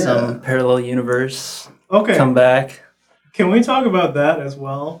off to some parallel universe. Okay, come back. Can we talk about that as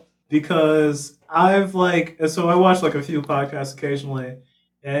well? Because I've so I watch a few podcasts occasionally,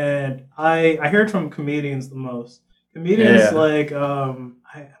 and I hear it from comedians the most. Comedians I'm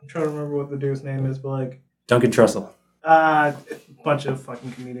trying to remember what the dude's name is, but Duncan Trussell. A bunch of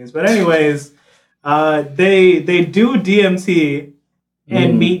fucking comedians. But anyways, they do DMT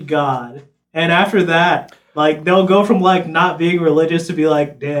and meet God, and after that, they'll go from not being religious to be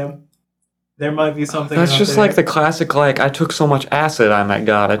damn. There might be something. That's just there. the classic. I took so much acid, I met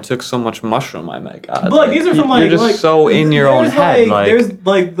God. I took so much mushroom, I met God. But these are from you're just so in your own head. There's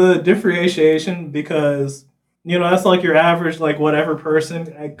the differentiation because that's your average whatever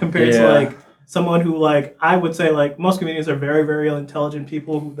person compared to someone who I would say most comedians are very very intelligent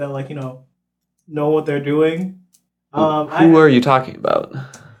people that know what they're doing. Who are you talking about?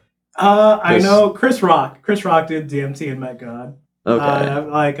 I know Chris Rock. Chris Rock did DMT and met God. Okay.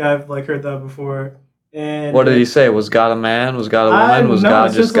 I've heard that before. And what did he say? Was God a man? Was God a woman? Was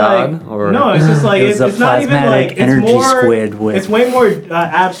God just God? Or no, it's just it's not even energy squid. It's way more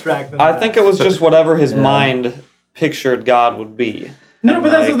abstract than that. I think it was just whatever his mind pictured God would be. No, but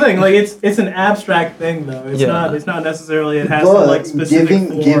that's the thing. It's an abstract thing, though. It's not. It's not necessarily. It has to specific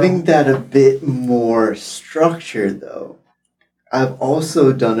form. Giving that a bit more structure, though. I've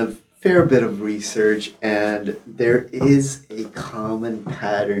also done a fair bit of research, and there is a common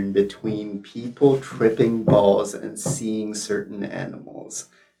pattern between people tripping balls and seeing certain animals,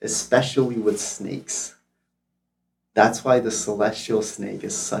 especially with snakes. That's why the celestial snake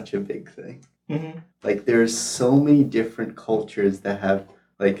is such a big thing. Mm-hmm. There's so many different cultures that have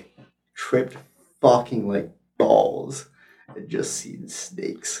tripped fucking balls and just seen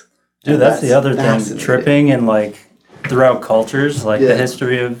snakes. Dude, that's the other thing. Tripping and throughout cultures, the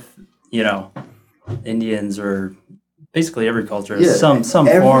history of Indians or basically every culture has some form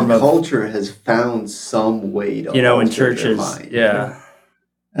of... Every culture has found some way to in churches,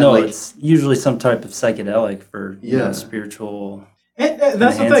 no, it's usually some type of psychedelic for spiritual...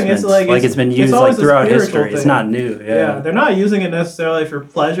 that's the thing. It's it's been used throughout history. Thing. It's not new. Yeah, they're not using it necessarily for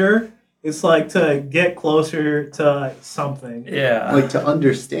pleasure. It's to get closer to something. Yeah, to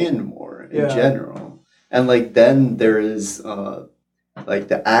understand more in general. And then there is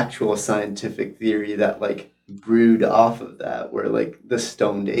the actual scientific theory that brewed off of that, where the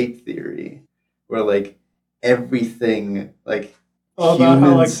stoned ape theory, where everything about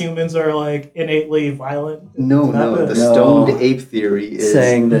how humans are innately violent. No. The stoned ape theory is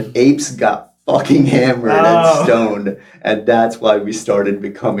saying that apes got fucking hammered and stoned, and that's why we started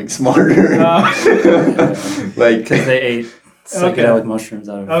becoming smarter. Because they ate psychedelic mushrooms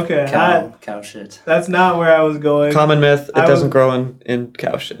out of Okay, cow shit. That's not where I was going. Common myth: it I doesn't was- grow in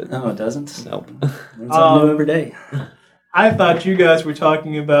cow shit. No, it doesn't. Nope. Learn something new every day. I thought you guys were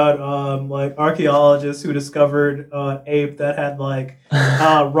talking about like archaeologists who discovered ape that had like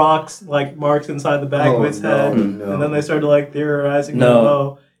rocks like marks inside the back of its head, no. and then they started like theorizing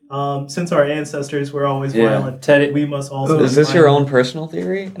No. that since our ancestors were always Yeah. violent, Teddy, we must also. Is be this your own violent. personal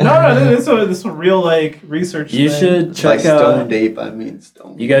theory? No, this is a real like research. you thing. should By check stoned out. ape, I mean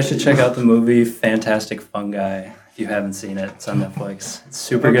stone. You guys should check out the movie Fantastic Fungi if you haven't seen it. It's on Netflix. It's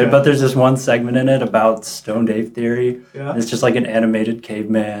super Okay. good. But there's this one segment in it about stoned ape theory. Yeah. And it's just like an animated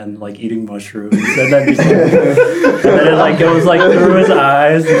caveman like eating mushrooms, and then, and then it like goes like through his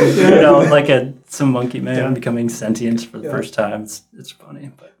eyes, and, you know, like some monkey man Yeah. becoming sentient for the Yeah. first time. It's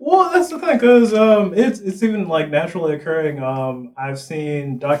funny. But Well, that's the thing, because it's even like naturally occurring. I've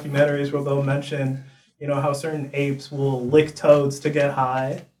seen documentaries where they'll mention, you know, how certain apes will lick toads to get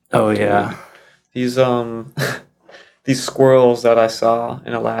high. oh yeah, These these squirrels that I saw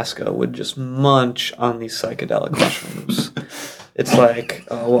in Alaska would just munch on these psychedelic mushrooms. It's like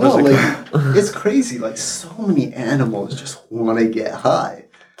what was No, it like called? it's crazy. Like so many animals just want to get high.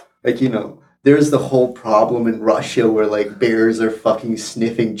 Like, you know, there's the whole problem in Russia where like bears are fucking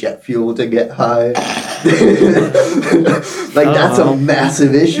sniffing jet fuel to get high. Like that's a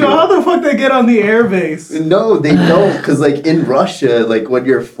massive You issue. know, how the fuck they get on the air base? No, they don't, because like in Russia, like when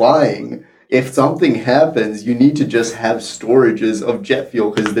you're flying, if something happens, you need to just have storages of jet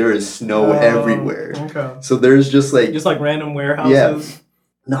fuel because there is snow everywhere. Okay. So there's just like Just like random warehouses.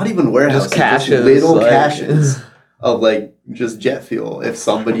 not even warehouses, Just caches, little like- caches of like just jet fuel if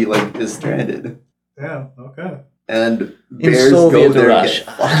somebody like is stranded. Damn. Okay. And bears Soviet go there and Russia.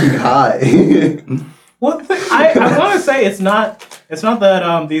 get fucking high. One thing I want to say it's not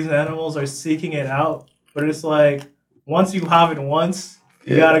that these animals are seeking it out, but it's like once you have it once,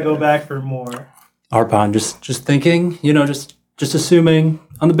 you Yeah. gotta go back for more. Arpon, just thinking, you know, just assuming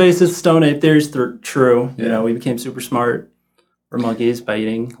on the basis stone ape theory is true. You know, we became super smart. We're monkeys by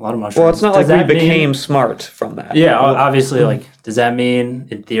eating a lot of mushrooms. Well, it's not Does like we that mean- became smart from that. Yeah, obviously, like, does that mean,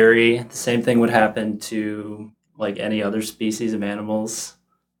 in theory, the same thing would happen to, like, any other species of animals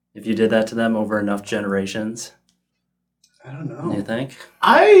if you did that to them over enough generations? I don't Do know. you think?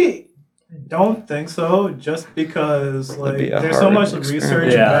 I don't think so, just because like be a there's so hard much experiment.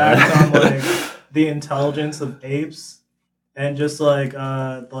 research Yeah. backed on like the intelligence of apes and just like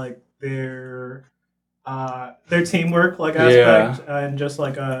their teamwork like aspect and just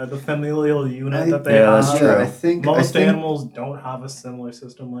like the familial unit that they Yeah, have. that's true. I think Most I think, animals don't have a similar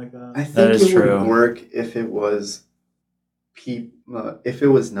system like that. I think That is it true. would work if it was if it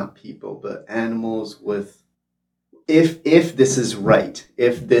was not people, but animals with if this is right,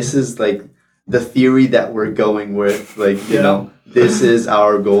 if this is like the theory that we're going with, like, you Yeah. know, this is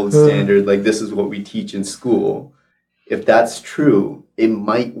our gold standard, like this is what we teach in school. If that's true, it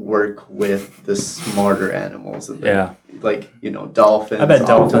might work with the smarter animals. Yeah. Like, you know, dolphins, I bet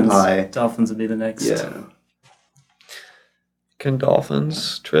octopi. dolphins would be the next. Yeah. Can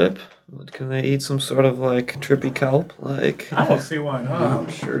dolphins trip? Can they eat some sort of like trippy kelp? Like I don't see why not. I'm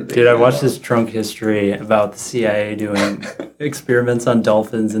sure they Dude, I can. watched this drunk history about the CIA doing experiments on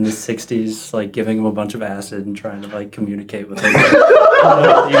dolphins in the 60s, like giving them a bunch of acid and trying to like communicate with them.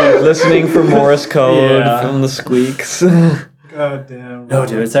 listening for Morse code Yeah. from the squeaks. God damn. No,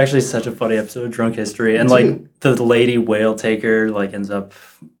 dude, it's actually such a funny episode of Drunk History. And like the lady whale taker like ends up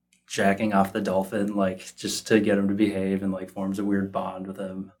jacking off the dolphin like just to get him to behave and like forms a weird bond with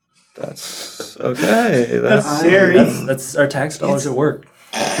him. That's okay. That's I- scary. That's our tax dollars at work.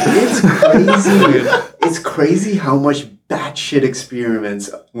 It's crazy. It's crazy how much batshit experiments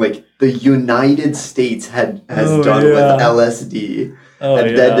like the United States has Oh, done yeah. with LSD, Oh,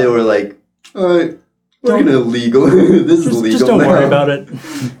 and then they were like, "All right, we're gonna legal. This is legal. Just don't now." worry about it.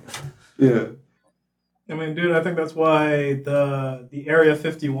 Yeah. I mean, dude, I think that's why the Area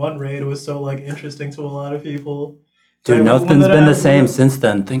 51 raid was so like interesting to a lot of people. Dude, Like, when nothing's that been the happened- same since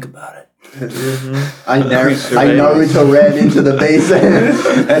then. Think about it. I Surveillance. Naruto ran into the base,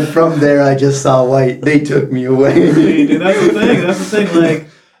 and from there I just saw white. They took me away. Dude, that's the thing. That's the thing. Like,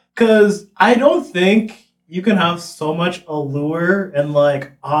 because I don't think you can have so much allure and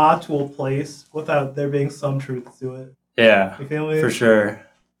like awe to a place without there being some truth to it. Yeah, You feel me? for sure.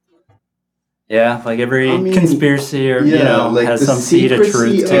 Yeah, like every I mean, conspiracy or, you know, like has the some seed of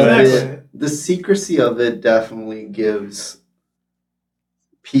secrecy truth of to it. Exactly. The secrecy of it definitely gives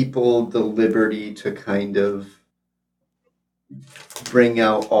people the liberty to kind of bring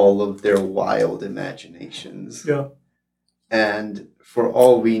out all of their wild imaginations. Yeah. And for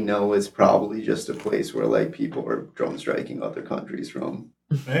all we know, it's probably just a place where like people are drone striking other countries from.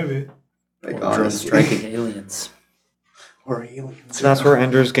 Maybe. Like Or drone honestly, striking aliens. or aliens. So that's where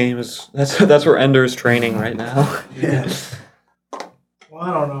Ender's game is. That's where Ender's training right now. Yeah. Well,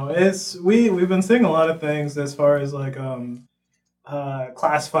 I don't know. We've been seeing a lot of things as far as like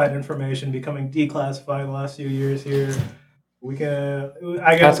classified information becoming declassified the last few years here. We can.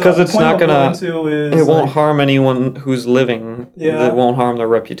 I guess That's because the it's point not I'm going gonna. to is It won't like, harm anyone who's living. Yeah. It won't harm their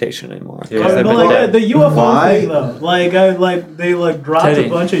reputation anymore. Yeah. Because they've but been like dead. the UFO Why? thing though, they dropped Teddy. a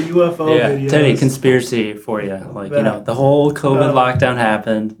bunch of UFO Yeah, videos. Teddy, conspiracy for you. Like, you That- know, the whole COVID Uh, lockdown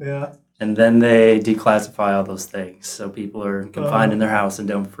happened, Yeah. and then they declassify all those things, so people are confined in their house and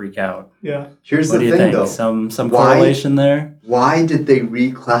don't freak out. Yeah. Here's What the do you thing, think? though. Some Why- correlation there? Why did they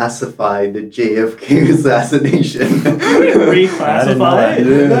reclassify the JFK assassination? Reclassify it?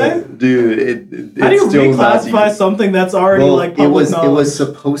 Did they? Dude, it's How do you still not reclassify something that's already well, like public it knowledge? was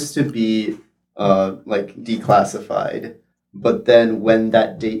supposed to be like declassified, but then when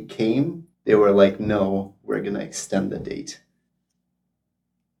that date came, they were like, no, we're gonna extend the date.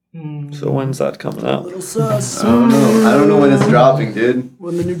 So when's that coming out? little sus. I don't know when it's dropping, dude.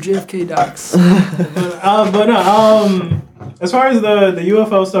 When the new JFK docs. But no, as far as the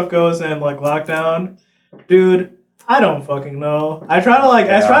UFO stuff goes and like lockdown, dude, I don't fucking know. I try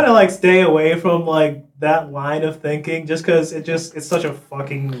to like stay away from like that line of thinking just because it's such a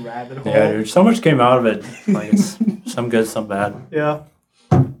fucking rabbit hole. Yeah, dude, so much came out of it. Like, it's some good, some bad. Yeah.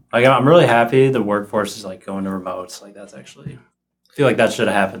 Like, I'm really happy the workforce is like going to remotes. Like, that's actually, I feel like that should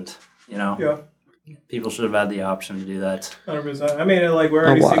have happened. You know, Yeah. people should have had the option to do that. 100%. I mean, like we're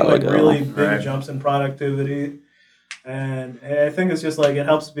already A seeing while like ago. really big Right. jumps in productivity, and I think it's just like it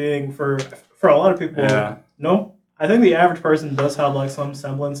helps being for a lot of people. Yeah. No, I think the average person does have like some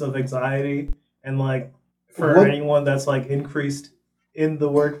semblance of anxiety, and like for What- anyone that's like increased in the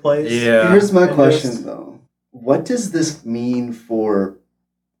workplace. Yeah. Here's my And question, just- though. What does this mean for,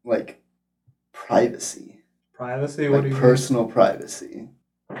 like, privacy? Privacy. What do Like, you personal privacy?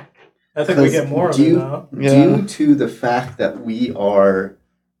 mean? I think we 'Cause get more of it due- now. Yeah. Due to the fact that we are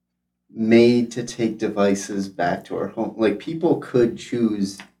made to take devices back to our home, like, people could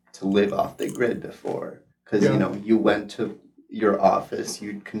choose to live off the grid before. Because, Yeah. you know, you went to your office,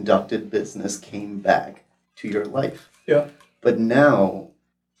 you conducted business, came back to your life. Yeah. But now,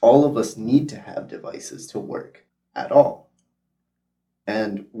 all of us need to have devices to work at all.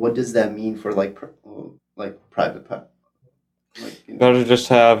 And what does that mean for like private, like you know, Better just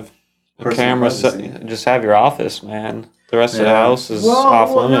have a Personal camera set. privacy. Just have your office, man. The rest of the Yeah. house is off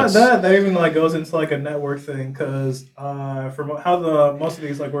Well, not limits. that even like goes into like a network thing because from how the most of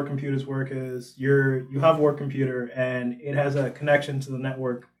these like work computers work is you have a work computer and it has a connection to the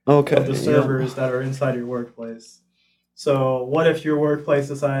network Okay. of the yeah. servers that are inside your workplace. So what if your workplace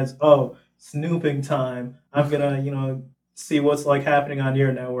decides, oh, snooping time, I'm gonna see what's like happening on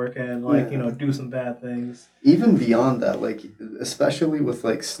your network and like Yeah. do some bad things. even beyond that, like especially with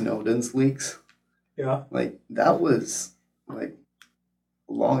like Snowden's leaks, Yeah, like that was like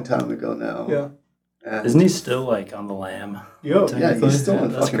a long time ago now. yeah. And Isn't he still like on the lam? Yo, yeah, he's still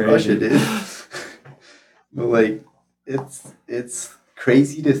in That's fucking crazy. Russia, dude. But like, it's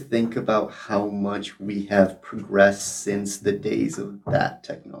crazy to think about how much we have progressed since the days of that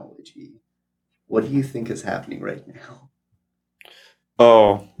technology. What do you think is happening right now?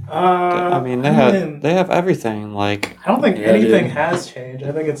 Oh, I I mean, they have everything. Like, I don't think Yeah, anything dude. has changed.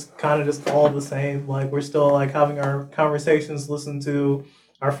 I think it's kind of just all the same. Like we're still like having our conversations listened to.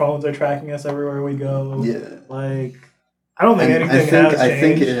 Our phones are tracking us everywhere we go. Yeah. Like I don't think And anything has changed. I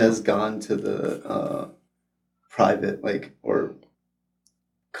think it has gone to the private or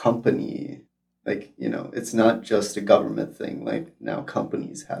company. Like, it's not just a government thing. Like now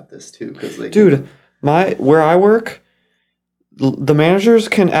companies have this too. Because like, dude, where I work, the managers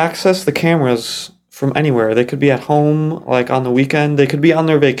can access the cameras from anywhere. They could be at home, like on the weekend. They could be on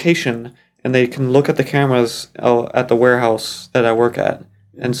their vacation, and they can look at the cameras at the warehouse that I work at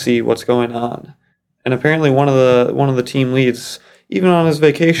and see what's going on. And apparently, one of the team leads, even on his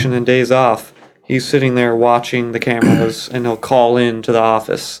vacation and days off, he's sitting there watching the cameras, and he'll call in to the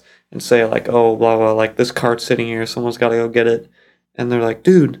office and say like, "Oh, blah blah, like this cart's sitting here. Someone's got to go get it." And they're like,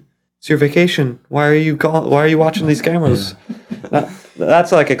 "Dude, it's your vacation. Why are you watching these cameras?"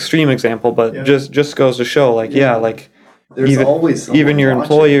 That's like extreme example, but Yeah. just goes to show, like, yeah, like there's even- always someone even your watching.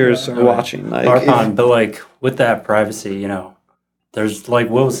 employers Yeah. are watching. Like, Arpon, but like with that privacy, there's like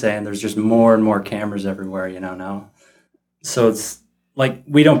Will was saying, there's just more and more cameras everywhere, now. So it's like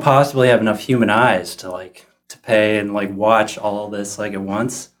we don't possibly have enough human eyes to pay and like watch all this like at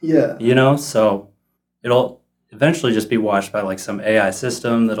once, Yeah. So eventually just be watched by like some AI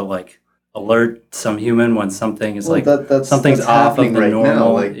system that'll like alert some human when something is like something's that's off of happening the right now.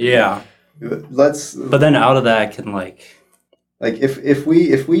 normal. Like, Yeah. let's But then out of that can like like if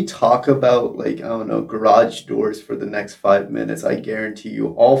we talk about like I don't know garage doors for the next 5 minutes, I guarantee you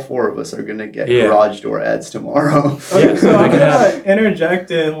all four of us are gonna get Yeah. garage door ads tomorrow. Okay, so I'm They can gonna interject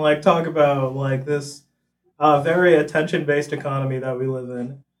and like talk about like this very attention-based economy that we live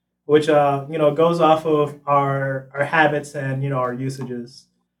in, which goes off of our habits and our usages.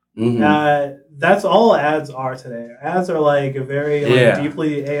 mhm. That's all ads are today. Ads are like a very like Yeah.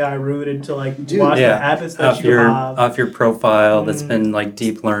 deeply AI rooted to like Dude, watch the Yeah. habits that Off you your have. off your profile that's Mm. been like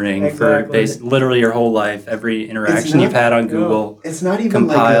deep learning Exactly. for literally your whole life, every interaction not- you've had on Yeah. Google. It's not even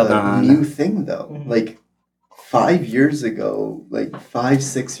Compiled like a on- new thing though. Mhm. Like 5 years ago, like 5,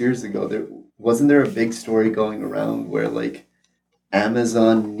 6 years ago, there a big story going around where like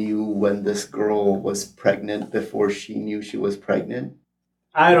Amazon knew when this girl was pregnant before she knew she was pregnant.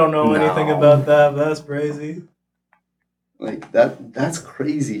 I don't know anything No. about that, but that's crazy. Like that's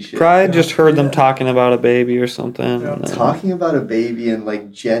crazy shit. Probably just heard them Yeah. talking about a baby or something. Yeah. and then- Talking about a baby and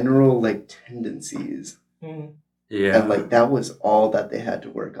like general like tendencies. Mhm. Yeah. And like that was all that they had to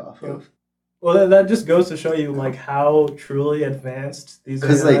work off Yeah. of. Well, that just goes to show you like how truly advanced these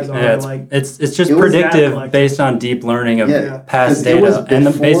 'Cause, AIs like- are. Yeah, Like, it's just It was predictive that based on deep learning of Yeah, past 'cause it was data, and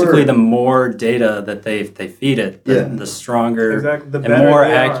before- basically the more data that they feed it, Yeah. the stronger exactly, the and better more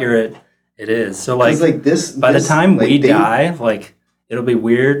they are. accurate it is. So 'Cause, like this by the this, time like, we they- die, like it'll be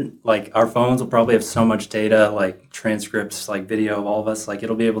weird. Like our phones will probably have so much data, like transcripts, like video of all of us. Like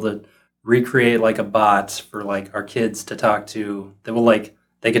it'll be able to recreate like a bot for like our kids to talk to. That will like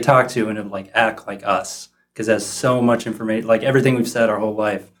they could talk to and it'll like act like us because it has so much information. Like everything we've said our whole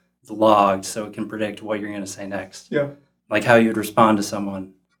life is logged, so it can predict what you're going to say next. Yeah. Like how you'd respond to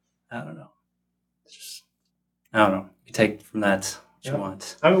someone. I don't know. It's just I don't know. You take from that what Yeah. you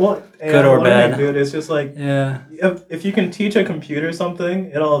want. I mean, well, Good or bad. dude. It's just like Yeah. if you can teach a computer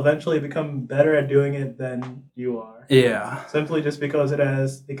something, it'll eventually become better at doing it than you are. Yeah. Simply just because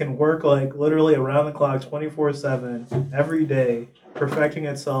it can work like literally around the clock, 24/7, every day, perfecting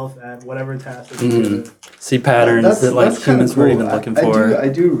itself at whatever task it's given. See patterns that like kinda humans weren't cool. even looking I for. I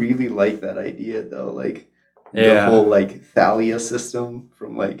do really like that idea though. Like the Yeah. whole like Thalia system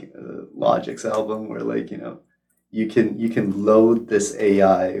from like Logic's album, where like you can load this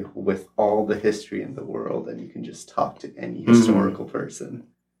AI with all the history in the world, and you can just talk to any historical person.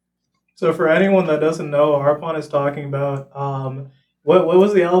 So for anyone that doesn't know, Arpon is talking about what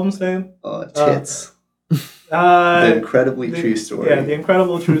was the album's name? Tits. The The incredibly true story. Yeah, the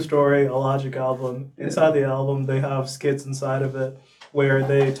Incredible True Story, a Logic album. Inside the album, they have skits inside of it where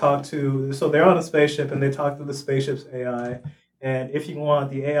they talk to. So they're on a spaceship and they talk to the spaceship's AI. And if you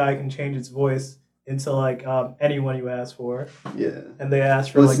want, the AI can change its voice into like anyone you ask for. Yeah. And they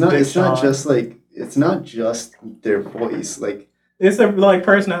ask for Well, like it's not. Big It's not Sean. just like. It's not just their voice. Like It's a like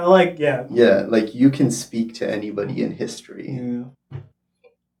personality. Like yeah. yeah, like you can speak to anybody in history. Yeah.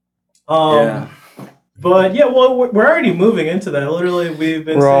 Yeah. But yeah, well, we're already moving into that. Literally, we've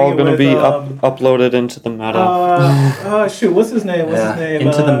been. We're all seeing it going to with, be uploaded into the meta. Shoot, what's his name? What's his name?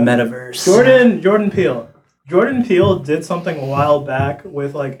 Into the metaverse. Jordan Peele. Jordan Peele did something a while back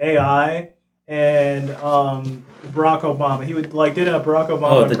with like AI and Barack Obama. He would like did a Barack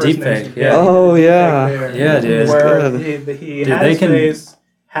Obama Oh, the impersonation. deepfake, yeah. Oh, the deepfake yeah. there, Yeah, dude. Where Good. he Dude, had they his can- face,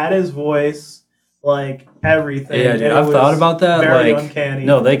 had his voice, like everything. Yeah, and dude, it I've thought was about that. Very Like, uncanny.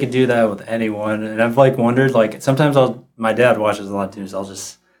 no, they could do that with anyone, and I've like wondered. Like, sometimes my dad watches a lot too, so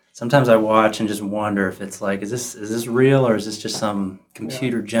sometimes I watch and just wonder if it's like, is this real or is this just some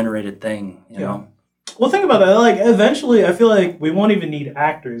computer generated thing? You know? Well, think about that. Like, eventually, I feel like we won't even need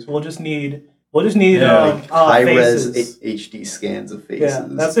actors. We'll just need Yeah, High res faces. HD scans of faces. Yeah,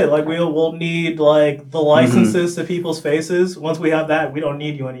 that's it. Like we'll need like the licenses to people's faces. Once we have that, we don't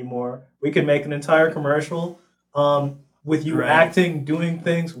need you anymore. We can make an entire commercial with you Right. acting, doing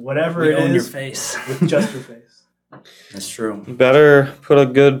things, whatever We it own your is, face. with just your face. That's true. You better put a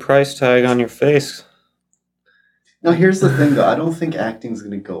good price tag on your face. Now here's the thing though, I don't think acting's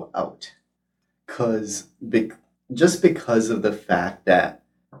gonna go out. Just because of the fact that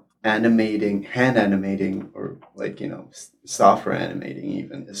hand animating, or like, software animating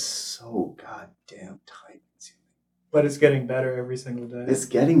even, is so goddamn time consuming. But it's getting better every single day. It's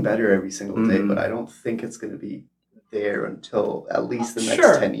getting better every single day, Mhm. but I don't think it's gonna be there until at least the next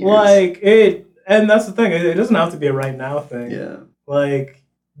Sure, 10 years. like it, and that's the thing. It doesn't have to be a right now thing. Yeah. Like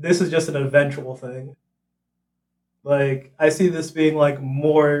this is just an eventual thing. Like I see this being like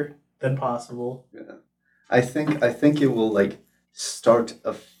more than possible. Yeah. I think it will like start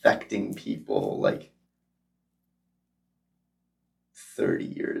affecting people like 30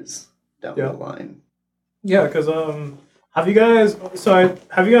 years down Yeah. the line. Yeah, because have you guys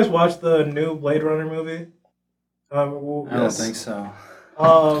watched the new Blade Runner movie? I don't Yes. think so.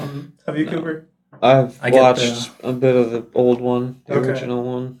 Have you, No. Cooper? I've I get watched a bit of the old one, the Okay. original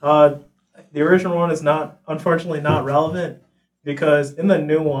one. The original one is unfortunately not relevant because in the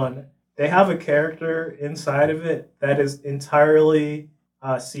new one they have a character inside of it that is entirely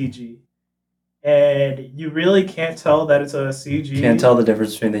CG, and you really can't tell that it's a CG. Can't tell the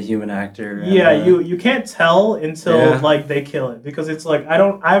difference between the human actor. And Yeah, the, you can't tell until Yeah. like they kill it, because it's like I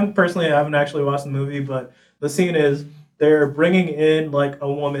haven't actually watched the movie, but the scene is they're bringing in like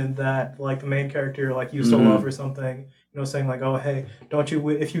a woman that like the main character like used to Mhm. love or something, saying like, oh hey, don't you,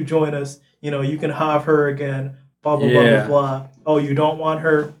 if you join us, you can have her again, blah blah blah Yeah. blah blah. Oh, you don't want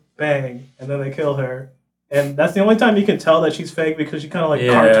her, bang, and then they kill her, and that's the only time you can tell that she's fake, because she kind of like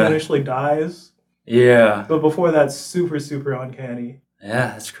Yeah. cartoonishly dies. Yeah. But before that's super uncanny. Yeah,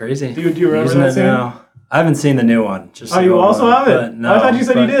 that's crazy. Do you remember Using that it scene? now. I haven't seen the new one. Just Oh, the you old also one, have but it? No, I thought you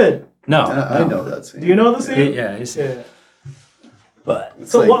said you but- did. No, I know that scene. Do you know the scene? Yeah, he's, Yeah. but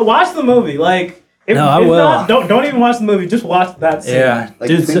It's So like, watch the movie. Like, No, I will. Don't even watch the movie. Just watch that scene. yeah, Like,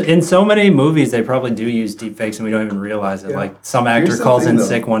 dude. think- In so many movies, they probably do use deepfakes, and we don't even realize it. Yeah. Like some actor Here's the calls thing, in though.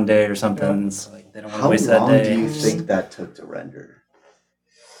 sick one day or something. Yeah. And it's like they don't want to how waste that long day. do you think that took to render?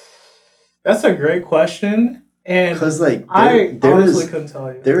 That's a great question, and Because like I there honestly is couldn't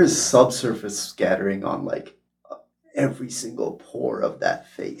tell you. there is subsurface scattering on like every single pore of that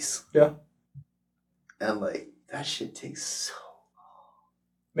face. Yeah. And like that shit takes so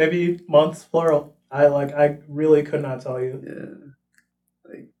Maybe months plural. I really could not tell you.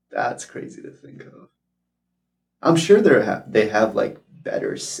 yeah. Like that's crazy to think of. I'm sure they have like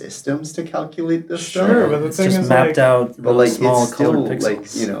better systems to calculate this Sure, stuff. but the It's thing just is, mapped like, out, But really like small it's still colored like,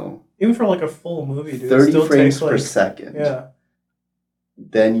 pixels. Even for like a full movie, dude, it 30 still frames takes per like second. yeah.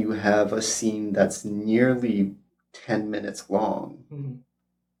 Then you have a scene that's nearly 10 minutes long. Mhm.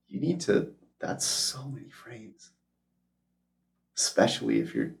 You need to, that's so many frames. Especially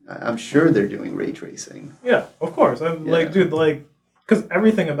if I'm sure they're doing ray tracing. Yeah, of course. I'm Yeah. like, dude, like, because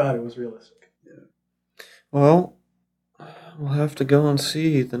everything about it was realistic. Well, we'll have to go and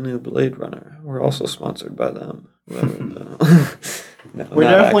see the new Blade Runner. We're also sponsored by them. No, We're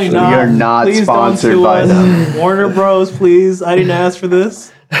definitely actually. not. We are not Please sponsored don't sue by us. them. Warner Bros. Please. I didn't ask for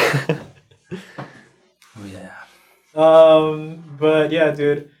this. Oh yeah. But yeah,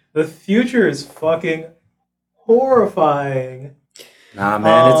 dude, the future is fucking horrifying. Nah,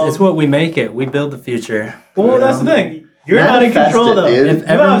 man, it's Um, what we make it. We build the future. Well, that's the thing. You're not in Manifest control, it, though. dude. You If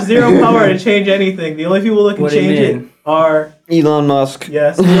ever- have zero power to change anything. The only people that can What do you change it mean? are, Elon Musk.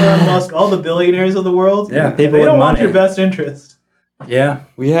 yes, Elon Musk, all the billionaires of the world. Yeah, And people they with don't want money. your best interest. Yeah.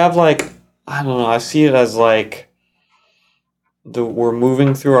 We have like, I don't know, I see it as like we're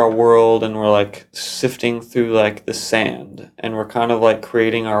moving through our world and we're like sifting through like the sand, and we're kind of like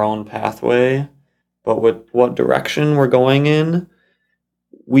creating our own pathway, but with what direction we're going in,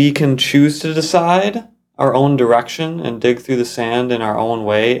 we can choose to decide our own direction and dig through the sand in our own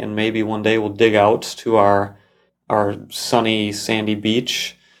way, and maybe one day we'll dig out to our sunny sandy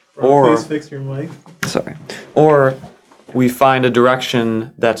beach. Bro, Or- please fix your mic. Sorry. Or we find a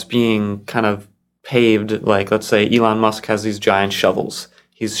direction that's being kind of paved, like let's say Elon Musk has these giant shovels.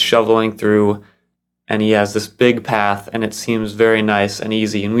 He's shoveling through and he has this big path and it seems very nice and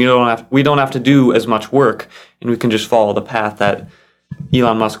easy, and we don't have to do as much work, and we can just follow the path that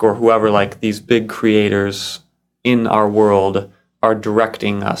Elon Musk or whoever, like these big creators in our world, are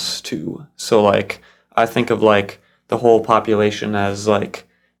directing us to. So like I think of like the whole population as like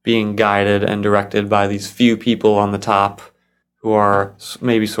being guided and directed by these few people on the top who are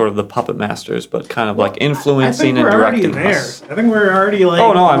maybe sort of the puppet masters, but kind of like influencing and directing us. I think we're already like.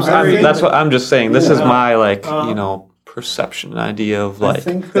 Oh no, already- that's what I'm just saying. This is Yeah. my like Uh, perception idea of I like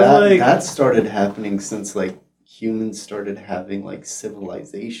think 'cause, that like- that started happening since like humans started having like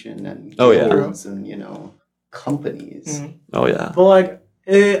civilization and Oh, yeah. guilds and companies. Mhm. oh yeah. But like,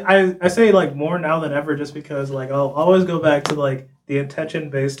 I say like more now than ever, just because like I'll always go back to like the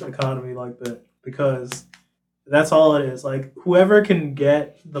intention-based economy, like that, because that's all it is. Like whoever can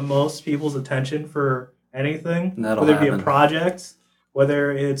get the most people's attention for anything, That'll whether it be a happen. project,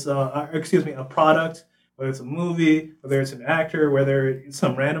 whether it's a product, whether it's a movie, whether it's an actor, whether it's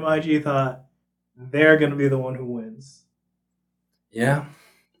some random IG thought, they're gonna be the one who wins. Yeah.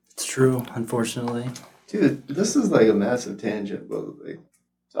 It's true, unfortunately. Dude, this is like a massive tangent, but like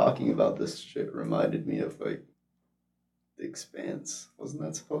talking about this shit reminded me of like The Expanse. Wasn't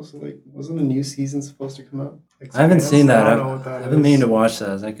a new season supposed to come out? I haven't seen that. I don't know what that I've been is. meaning to watch that.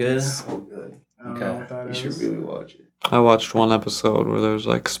 Is that good? It's so good. I don't know what that You is. should really watch it. I watched one episode where there was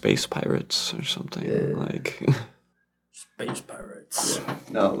like space pirates or something. Yeah. Like, Space pirates.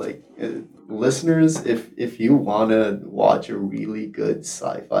 No, like listeners, if you wanna watch a really good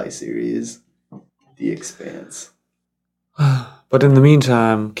sci-fi series, The Expanse. but in the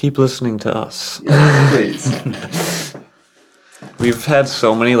meantime, keep listening to us. Yeah, please. We've had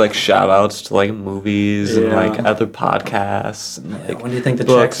so many like shout outs to like movies and like Yeah. other podcasts and Yeah, like when do you think the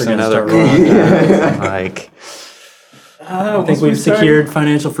books checks are and going to other start rolling? podcasts and, like I think we've secured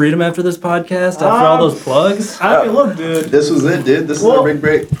financial freedom after this podcast, after all those plugs. I mean, look, dude. This was it, dude. This is Well, our big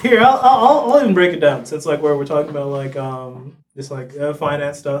break. Here, I'll even break it down since like where we're talking about like just like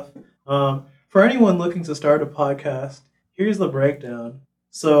finance stuff. For anyone looking to start a podcast, here's the breakdown.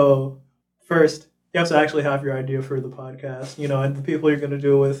 So first, you have to actually have your idea for the podcast, and the people you're going to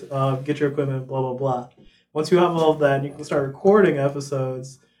do it with, get your equipment, blah blah blah. Once you have all of that, you can start recording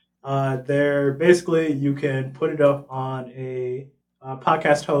episodes. There basically you can put it up on a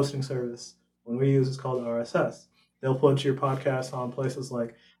podcast hosting service. One we use is called RSS. They'll put your podcast on places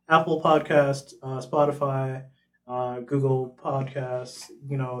like Apple Podcast, Spotify, Google Podcasts,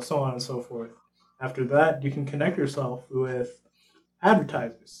 so on and so forth. After that, you can connect yourself with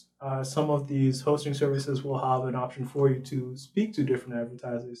advertisers. Some of these hosting services will have an option for you to speak to different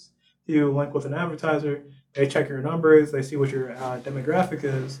advertisers. You link with an advertiser, they check your numbers, they see what your demographic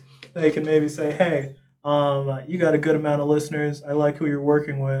is. They can maybe say, hey, you got a good amount of listeners. I like who you're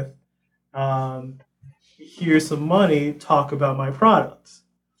working with. Here's some money. Talk about my products.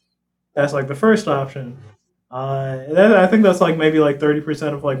 That's like the first option. I think that's like maybe like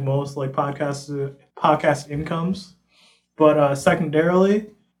 30% of like most like podcast incomes. But secondarily,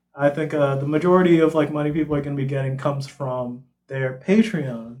 I think the majority of like money people are going to be getting comes from their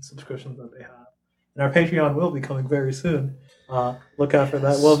Patreon subscriptions that they have. And our Patreon will be coming very soon. Look out for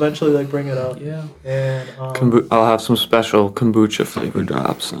that. We'll eventually like bring it up. Yeah. And I'll have some special kombucha flavor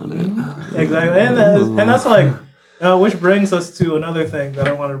drops on it. exactly, and that's like, which brings us to another thing that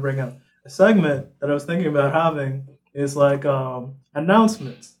I wanted to bring up. A segment that I was thinking about having is like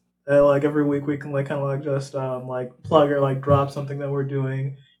announcements. That like every week we can like kind of like just like plug or like drop something that we're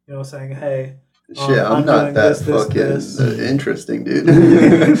doing. Saying, hey. Shit, I'm not that fucking interesting, dude.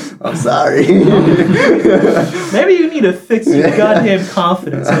 I'm sorry. Maybe you need to fix your goddamn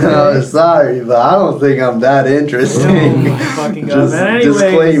confidence. Okay? I'm sorry, but I don't think I'm that interesting. Oh my fucking god, Just man.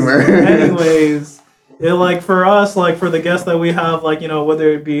 disclaimer. Anyways, like for us, like for the guests that we have, like whether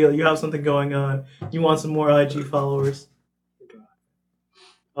it be you have something going on, you want some more IG followers.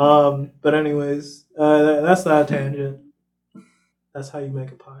 But anyways, that's that tangent. That's how you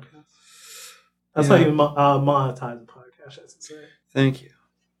make a podcast. That's how you monetize a podcast, I should say. Thank you.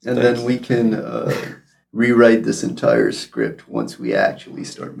 And then we can rewrite this entire script once we actually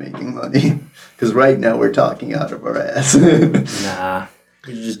start making money. Because right now we're talking out of our ass. Nah,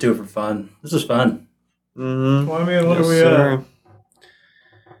 we should just do it for fun. This is fun. Mm-hmm. Well, I mean, what are we sir. at?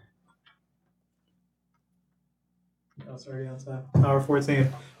 Oh, it's already outside. Hour 14.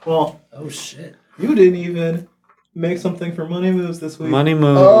 Well, Oh shit. you didn't even make something for Money Moves this week. Money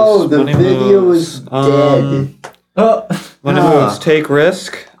moves. Oh, the money video moves. is dead. Oh. Money moves. Take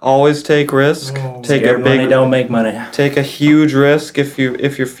risk. Always take risk. Oh, take Scared a money big. don't make money. Take a huge risk if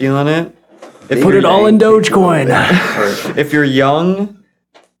you're feeling it. If Put you're, it all in Dogecoin. if you're young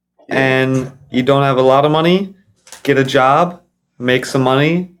and you don't have a lot of money, get a job, make some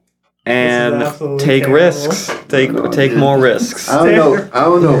money, and absolutely take terrible. risks. Take No, take dude. more risks. I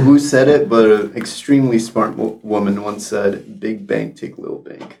don't know who said it, but an extremely smart woman once said, "Big bank take little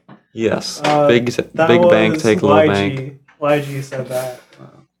bank." Yes, That big bank, was take little bank. YG said that.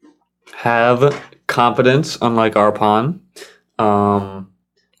 Have competence, unlike our pawn.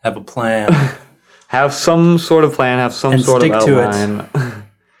 Have a plan. Have some sort of plan. Have some And sort of stick to it. outline.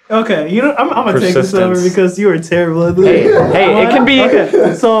 Okay, I'm gonna take this over Persistence. because you were terrible at this. Hey, it can be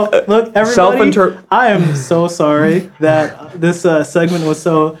Okay, so look, everybody. self-inter. I am so sorry that this segment was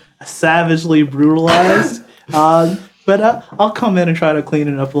so savagely brutalized. But I'll come in and try to clean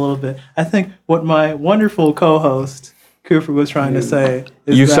it up a little bit. I think what my wonderful co-host Cooper was trying to say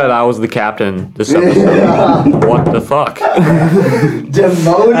is You that said I was the captain this episode. What the fuck?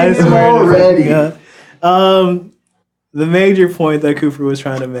 Demoting I him swear to already. God. The major point that Cooper was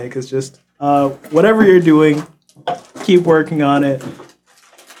trying to make is just whatever you're doing, keep working on it.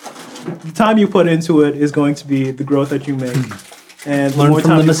 The time you put into it is going to be the growth that you make. And the Learn more from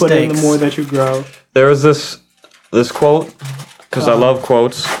time the you put in, the mistakes. more that you grow. There was this quote, because I love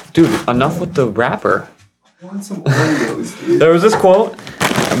quotes. Dude, enough with the rapper. I want some Oreos, dude. There was this quote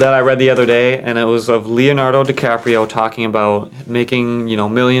that I read the other day, and it was of Leonardo DiCaprio talking about making,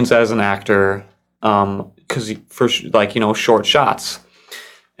 millions as an actor, because for like, short shots.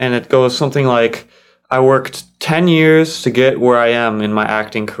 And it goes something like, I worked 10 years to get where I am in my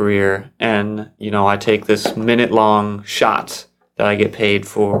acting career, and I take this minute-long shot that I get paid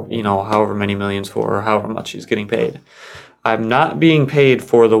for, however many millions for, or however much he's getting paid. I'm not being paid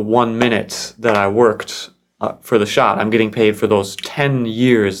for the 1 minute that I worked for the shot. I'm getting paid for those 10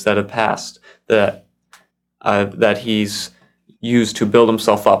 years that have passed that he's used to build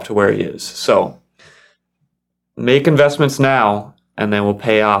himself up to where he is. So make investments now, and they will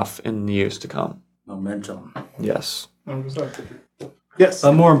pay off in the years to come. Momentum. Yes. Yes.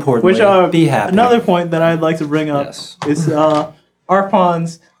 But more importantly, be happy. Another point that I'd like to bring up Yes. is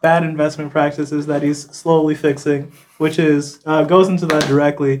Arpan's bad investment practices that he's slowly fixing, which is goes into that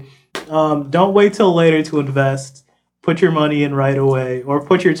directly. Don't wait till later to invest. Put your money in right away, or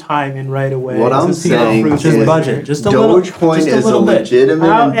put your time in right away. What I'm saying is just budget, just a little, Dogecoin just a is a little bit. legitimate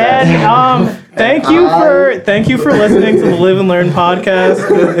investment. And thank you for listening to the Live and Learn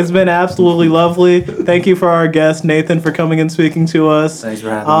podcast. It's been absolutely lovely. Thank you for our guest Nathan for coming and speaking to us. Thanks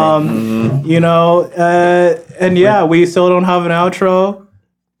for having me. And yeah, we still don't have an outro.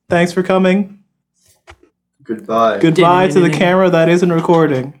 Thanks for coming. Goodbye. Goodbye to the camera that isn't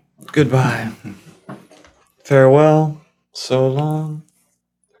recording. Goodbye. Farewell. So long.